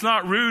pride. It's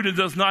not rude and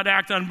does not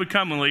act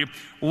unbecomingly.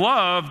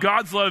 Love,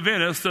 God's love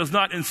in us, does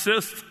not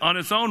insist on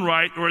its own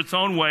right or its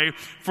own way,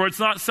 for it's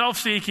not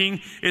self-seeking,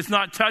 it's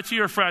not touchy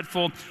or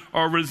fretful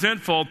or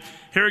resentful.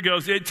 Here it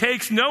goes. It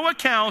takes no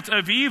account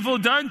of evil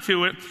done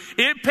to it.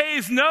 It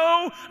pays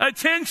no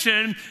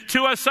attention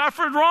to a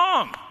suffered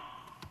wrong.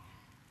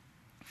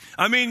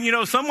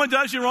 Someone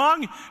does you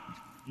wrong,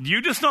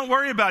 you just don't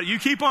worry about it. You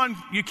keep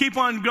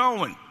on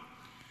going.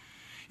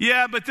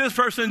 Yeah, but this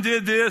person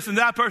did this and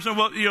that person,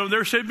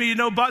 there should be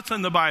no buts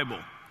in the Bible.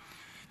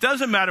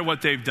 Doesn't matter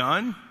what they've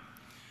done.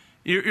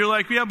 You're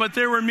like, yeah, but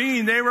they were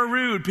mean, they were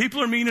rude.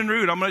 People are mean and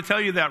rude. I'm going to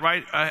tell you that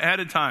right ahead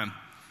of time.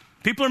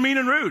 People are mean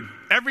and rude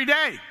every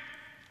day.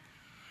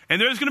 And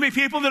there's going to be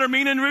people that are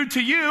mean and rude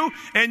to you,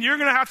 and you're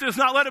going to have to just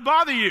not let it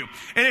bother you.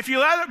 And if you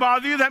let it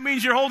bother you, that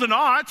means you're holding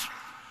ought.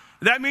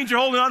 That means you're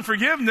holding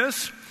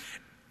unforgiveness.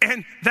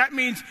 And that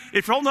means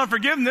if you're holding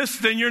unforgiveness,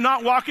 then you're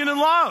not walking in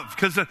love.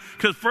 Because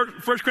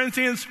 1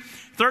 Corinthians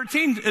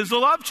 13 is the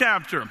love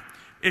chapter.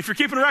 If you're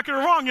keeping a record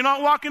of wrong, you're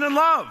not walking in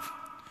love.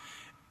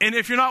 And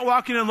if you're not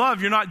walking in love,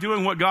 you're not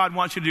doing what God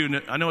wants you to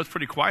do. I know it's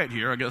pretty quiet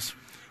here. I guess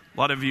a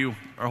lot of you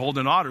are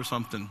holding ought or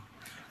something.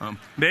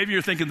 Maybe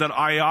you're thinking that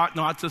I ought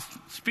not to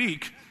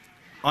speak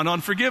on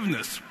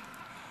unforgiveness.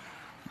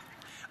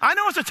 I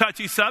know it's a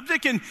touchy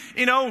subject, and,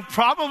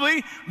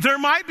 probably there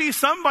might be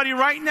somebody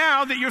right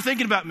now that you're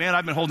thinking about, man,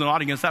 I've been holding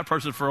ought against that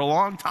person for a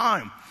long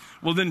time.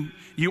 Well, then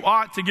you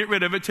ought to get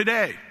rid of it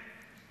today.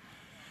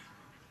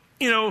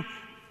 You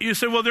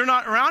say, well, they're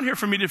not around here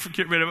for me to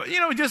get rid of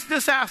it.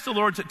 Just ask the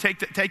Lord to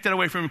take that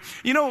away from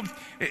you.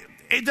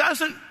 It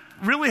doesn't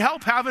really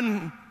help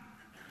having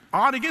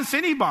ought against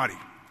anybody.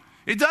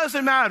 It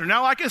doesn't matter.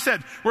 Now, like I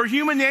said, we're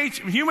human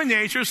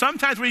nature.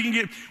 Sometimes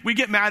we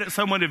get mad at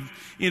someone,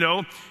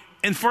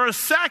 and for a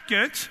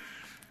second,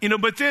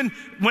 but then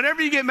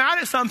whenever you get mad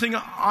at something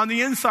on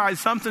the inside,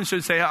 something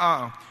should say,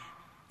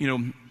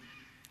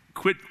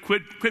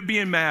 quit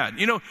being mad.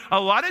 A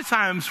lot of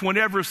times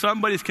whenever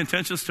somebody's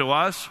contentious to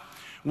us,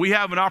 we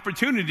have an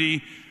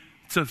opportunity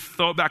to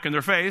throw it back in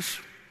their face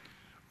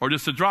or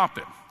just to drop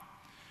it.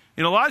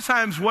 A lot of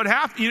times what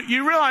happens,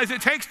 you realize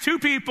it takes two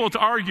people to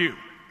argue.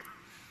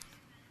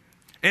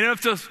 And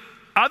if the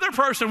other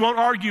person won't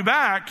argue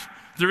back,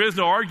 there is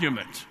no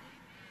argument.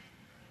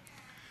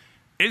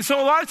 And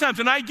so a lot of times,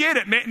 and I get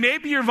it,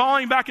 maybe you're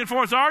volleying back and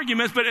forth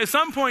arguments, but at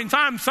some point in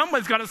time,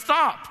 someone's got to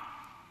stop.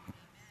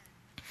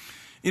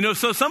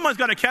 So someone's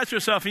got to catch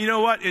yourself, and you know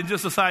what? And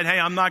just decide, hey,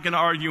 I'm not going to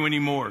argue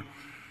anymore.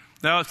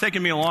 Now, it's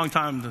taken me a long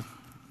time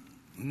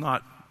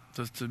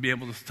to be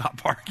able to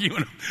stop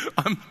arguing.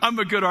 I'm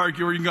a good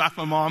arguer. You can ask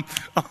my mom.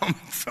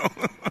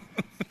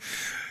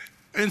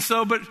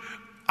 But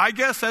I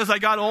guess as I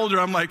got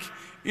older, I'm like,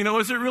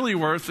 is it really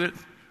worth it?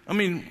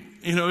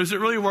 Is it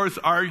really worth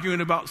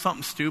arguing about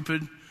something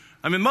stupid?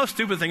 Most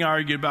stupid thing I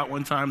argued about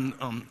one time,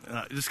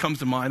 it just comes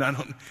to mind.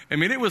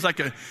 It was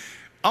like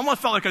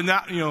almost felt like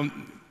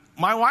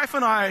my wife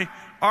and I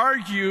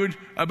argued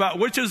about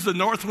which is the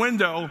north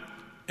window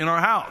in our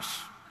house.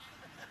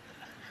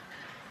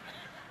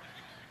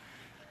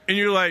 And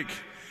you're like,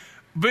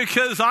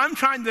 because I'm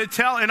trying to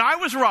tell, and I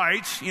was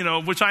right,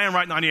 which I am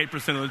right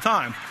 98% of the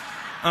time.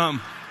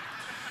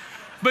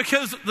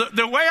 Because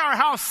the way our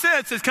house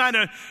sits is kind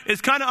of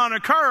on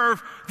a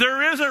curve.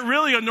 There isn't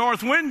really a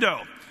north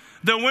window.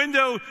 The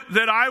window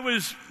that I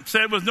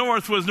said was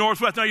north was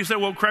northwest. Now you say,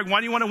 well, Craig, why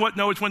do you want to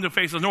know which window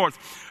faces north?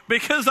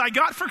 Because I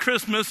got for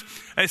Christmas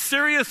a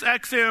Sirius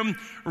XM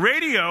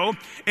radio,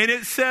 and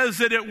it says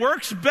that it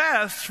works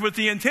best with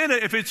the antenna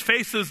if it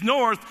faces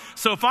north.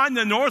 So find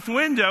the north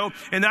window,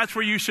 and that's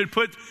where you should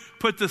put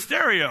the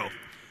stereo.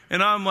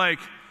 And I'm like,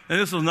 and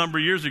this was a number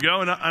of years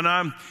ago,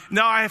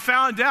 now I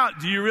found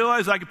out, do you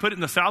realize I could put it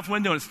in the south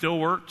window and it still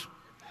worked?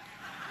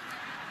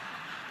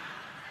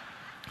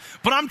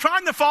 But I'm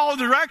trying to follow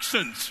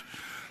directions.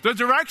 The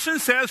direction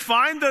says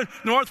find the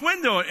north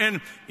window. And,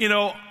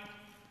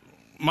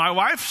 my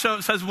wife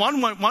says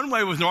one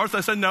way was north.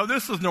 I said, no,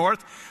 this is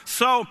north.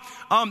 So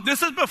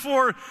this is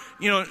before,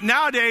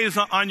 nowadays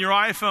on your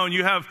iPhone,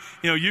 you have,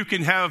 you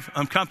can have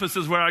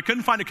compasses. Where I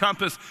couldn't find a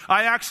compass,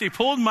 I actually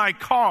pulled my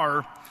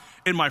car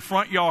in my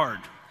front yard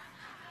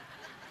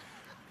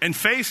and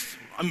faced,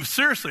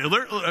 seriously,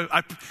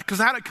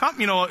 because I had a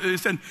compass,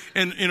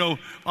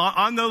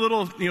 on the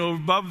little,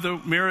 above the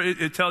mirror,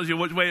 it tells you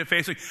which way it's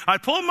facing. I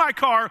pulled my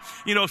car,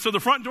 so the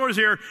front door's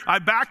here. I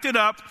backed it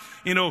up,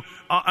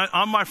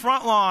 on my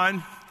front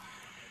lawn,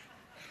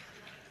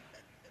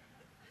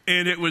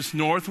 and it was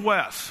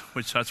northwest,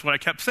 which that's what I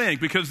kept saying,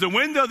 because the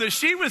window that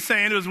she was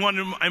saying was one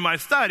in my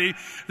study.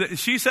 That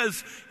she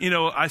says,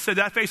 I said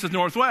that faces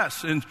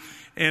northwest, and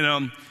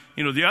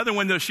the other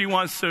window she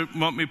want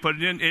me to put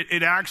it in,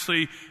 it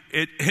actually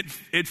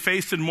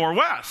faced more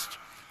west.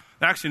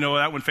 Actually, no,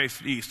 that one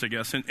faced east, I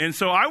guess. And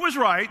so I was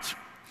right,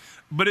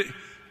 but it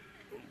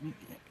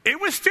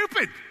was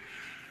stupid.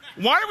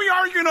 Why are we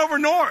arguing over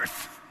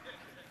north?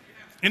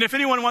 And if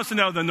anyone wants to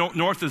know, the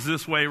north is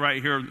this way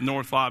right here,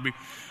 north lobby.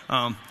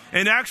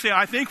 And actually,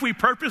 I think we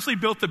purposely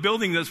built the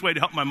building this way to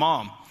help my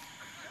mom,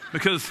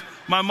 because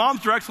my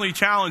mom's directionally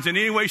challenged, and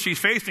any way she's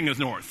facing is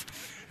north.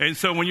 And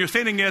so when you're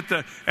standing at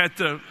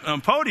the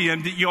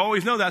podium, you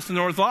always know that's the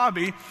north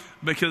lobby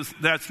because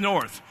that's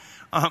north.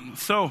 I'm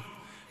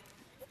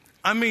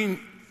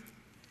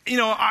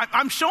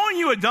showing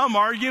you a dumb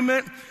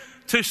argument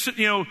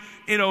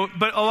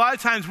but a lot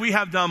of times we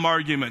have dumb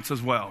arguments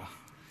as well.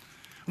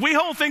 We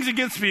hold things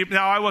against people.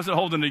 Now, I wasn't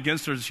holding it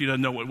against her. She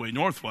doesn't know what way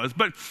north was.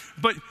 But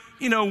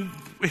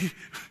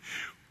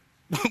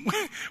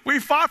we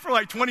fought for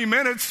like 20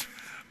 minutes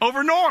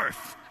over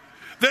north.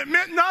 That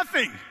meant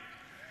nothing.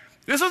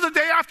 This was the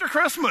day after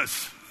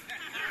Christmas.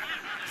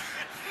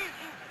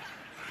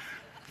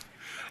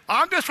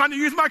 I'm just trying to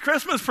use my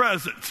Christmas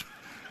present.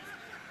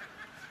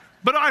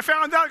 But I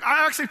found out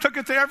I actually took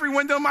it to every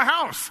window in my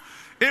house.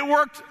 It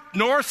worked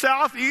north,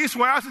 south, east,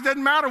 west. It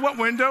didn't matter what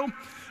window.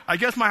 I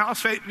guess my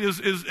house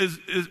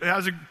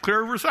has a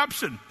clear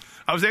reception.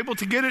 I was able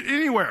to get it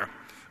anywhere.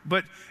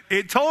 But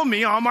it told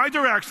me on my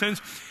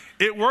directions,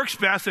 it works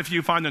best if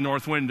you find the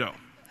north window.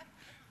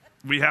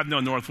 We have no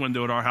north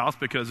window in our house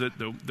because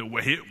the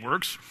way it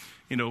works,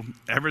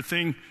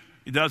 everything,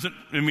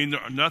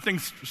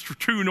 nothing's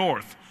true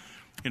north,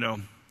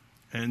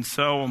 And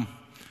so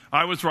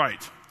I was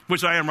right,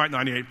 which I am right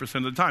 98%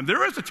 of the time.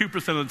 There is a 2%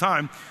 of the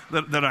time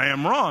that I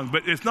am wrong,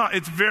 but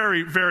it's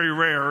very, very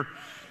rare,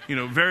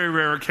 very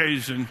rare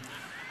occasion.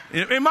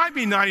 It might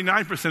be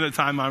 99% of the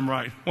time I'm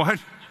right. What?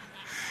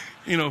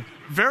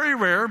 Very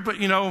rare, but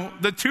the 2%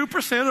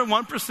 or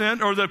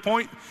 1% or the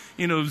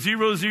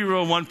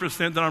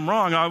 0.001% that I'm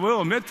wrong, I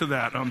will admit to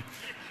that.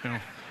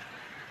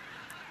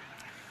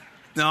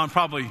 Now I'm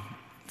probably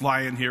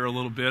lying here a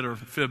little bit or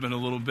fibbing a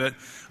little bit.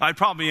 I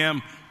probably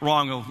am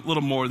wrong a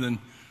little more than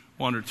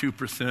 1 or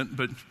 2%,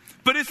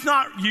 but it's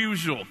not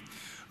usual.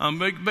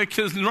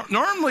 Because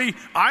normally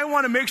I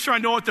want to make sure I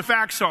know what the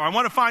facts are. I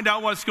want to find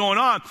out what's going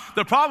on.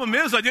 The problem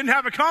is I didn't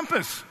have a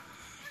compass.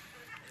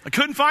 I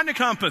couldn't find a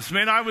compass,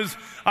 man. I was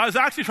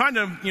actually trying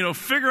to,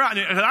 figure out.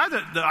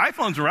 The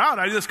iPhones were out.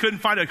 I just couldn't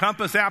find a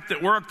compass app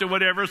that worked or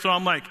whatever. So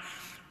I'm like,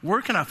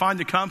 where can I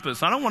find a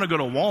compass? I don't want to go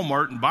to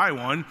Walmart and buy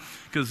one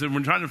because we're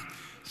trying to.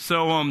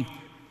 So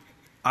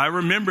I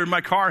remembered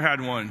my car had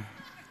one,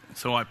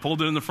 so I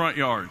pulled it in the front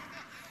yard,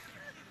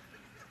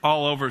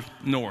 all over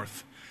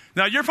north.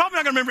 Now you're probably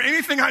not going to remember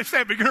anything I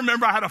said, but you're going to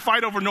remember I had a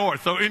fight over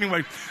north. So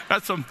anyway,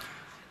 that's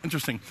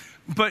interesting.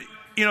 But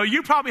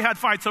you probably had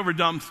fights over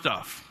dumb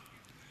stuff.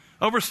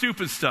 Over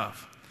stupid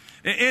stuff.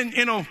 And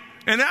in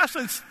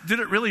essence,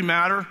 did it really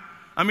matter?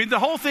 The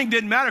whole thing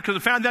didn't matter because I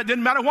found out it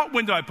didn't matter what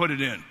window I put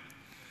it in.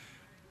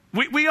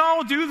 We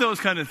all do those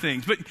kind of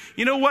things. But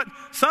you know what?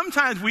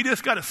 Sometimes we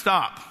just got to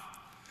stop.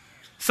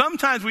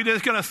 Sometimes we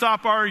just got to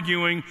stop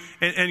arguing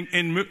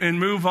and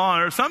move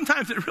on. Or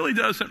sometimes it really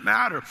doesn't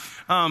matter.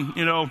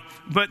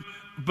 But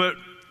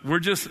we're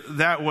just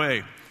that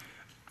way.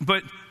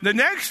 But the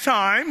next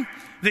time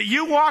that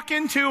you walk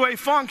into a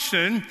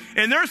function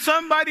and there's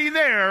somebody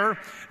there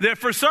that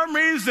for some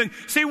reason,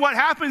 see what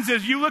happens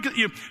is you look at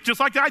you, just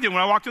like I did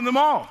when I walked in the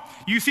mall.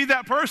 You see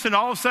that person,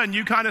 all of a sudden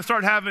you kind of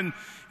start having,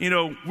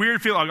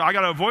 weird feeling. I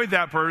got to avoid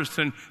that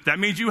person. That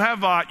means you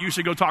have you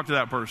should go talk to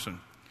that person.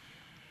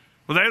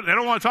 Well, they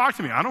don't want to talk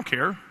to me. I don't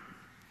care.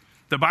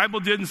 The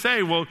Bible didn't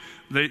say, well,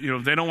 they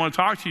don't want to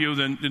talk to you,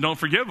 then don't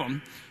forgive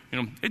them.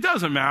 It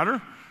doesn't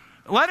matter.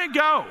 Let it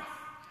go.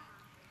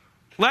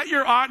 Let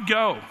your ought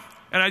go.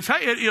 And I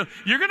tell you,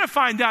 you're going to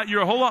find out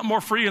you're a whole lot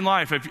more free in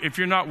life if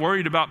you're not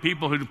worried about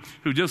people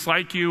who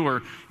dislike you.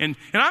 And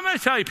I'm going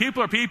to tell you,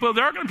 people are people.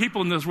 There are going to be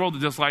people in this world that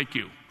dislike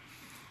you.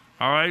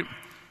 All right?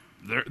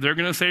 They're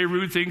going to say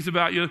rude things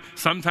about you.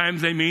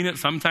 Sometimes they mean it.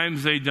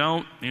 Sometimes they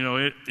don't.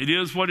 It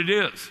is what it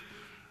is.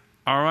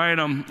 All right?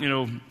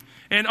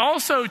 And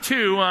also,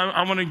 too,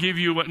 I want to give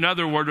you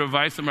another word of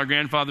advice that my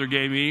grandfather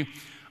gave me.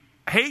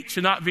 Hate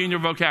should not be in your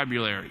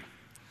vocabulary.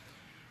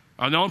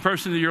 The only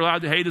person that you're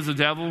allowed to hate is the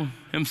devil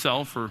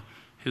himself or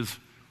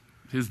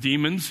his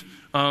demons.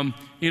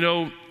 You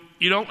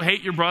don't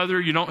hate your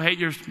brother. You don't hate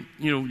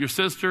your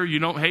sister. You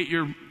don't hate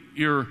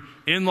your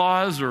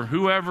in-laws or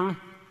whoever.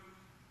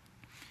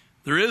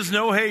 There is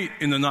no hate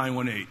in the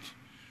 918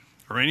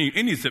 or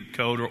any zip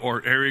code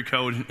or area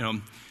code.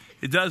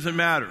 It doesn't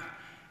matter.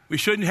 We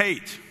shouldn't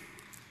hate.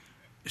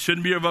 It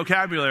shouldn't be our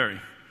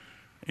vocabulary.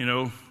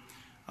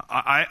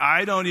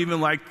 I don't even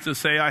like to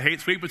say I hate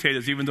sweet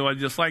potatoes, even though I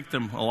dislike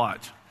them a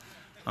lot.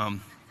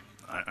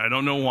 I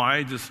don't know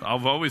why.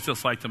 I've always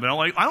disliked them. But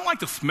I don't like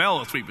the smell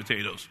of sweet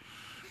potatoes.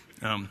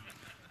 And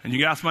you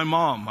can ask my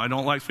mom. I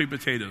don't like sweet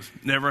potatoes.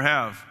 Never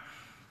have.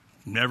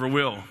 Never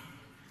will.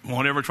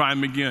 Won't ever try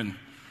them again.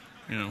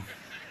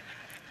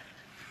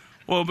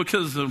 Well,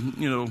 because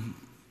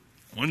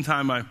one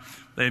time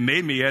they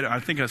made me. I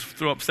think I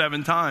threw up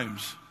 7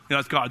 times.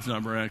 That's God's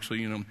number,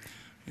 actually. At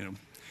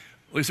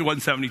least it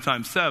wasn't 70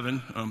 times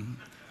 7.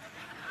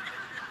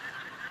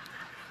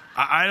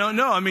 I don't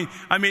know. I mean,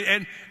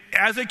 and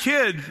as a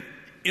kid,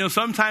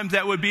 sometimes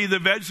that would be the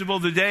vegetable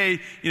of the day.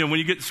 When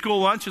you get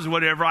school lunches or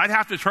whatever, I'd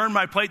have to turn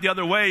my plate the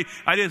other way.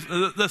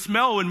 The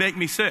smell would make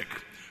me sick.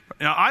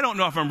 Now, I don't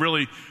know if I'm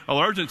really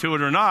allergic to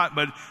it or not,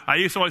 but I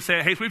used to always say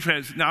I hate sweet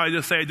potatoes. Now I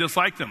just say I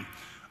dislike them.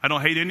 I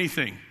don't hate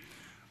anything.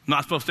 I'm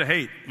not supposed to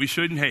hate. We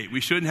shouldn't hate.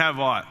 We shouldn't have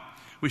ought.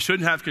 We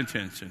shouldn't have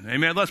contention.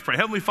 Amen. Let's pray.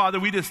 Heavenly Father,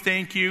 we just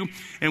thank you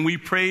and we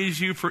praise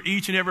you for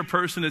each and every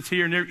person that's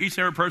here and each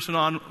and every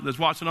person that's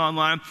watching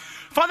online.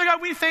 Father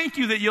God, we thank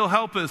you that you'll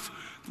help us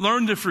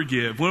learn to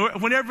forgive.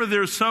 Whenever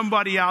there's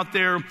somebody out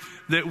there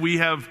that we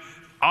have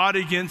ought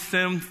against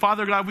them,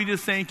 Father God, we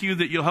just thank you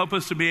that you'll help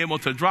us to be able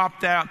to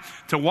drop that,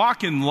 to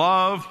walk in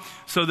love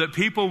so that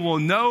people will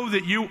know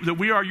that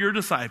we are your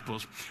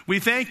disciples. We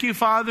thank you,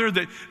 Father,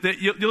 that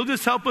you'll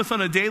just help us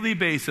on a daily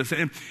basis.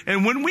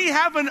 And when we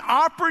have an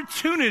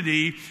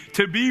opportunity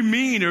to be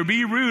mean or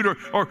be rude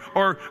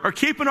or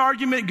keep an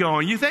argument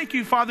going, you thank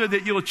you, Father,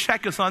 that you'll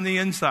check us on the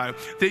inside,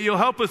 that you'll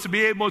help us to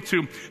be able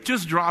to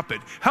just drop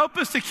it. Help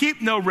us to keep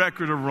no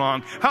record of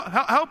wrong.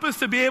 Help us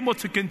to be able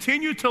to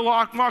continue to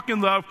walk in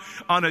love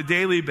on a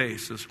daily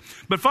basis.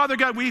 But Father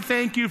God, we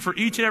thank you for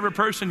each and every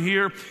person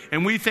here,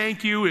 and we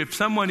thank you if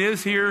someone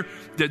is here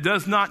that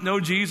does not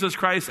know Jesus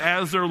Christ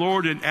as their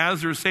Lord and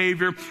as their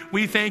Savior.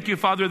 We thank you,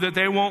 Father, that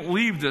they won't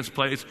leave this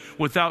place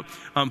without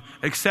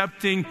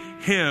accepting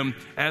Him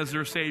as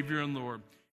their Savior and Lord.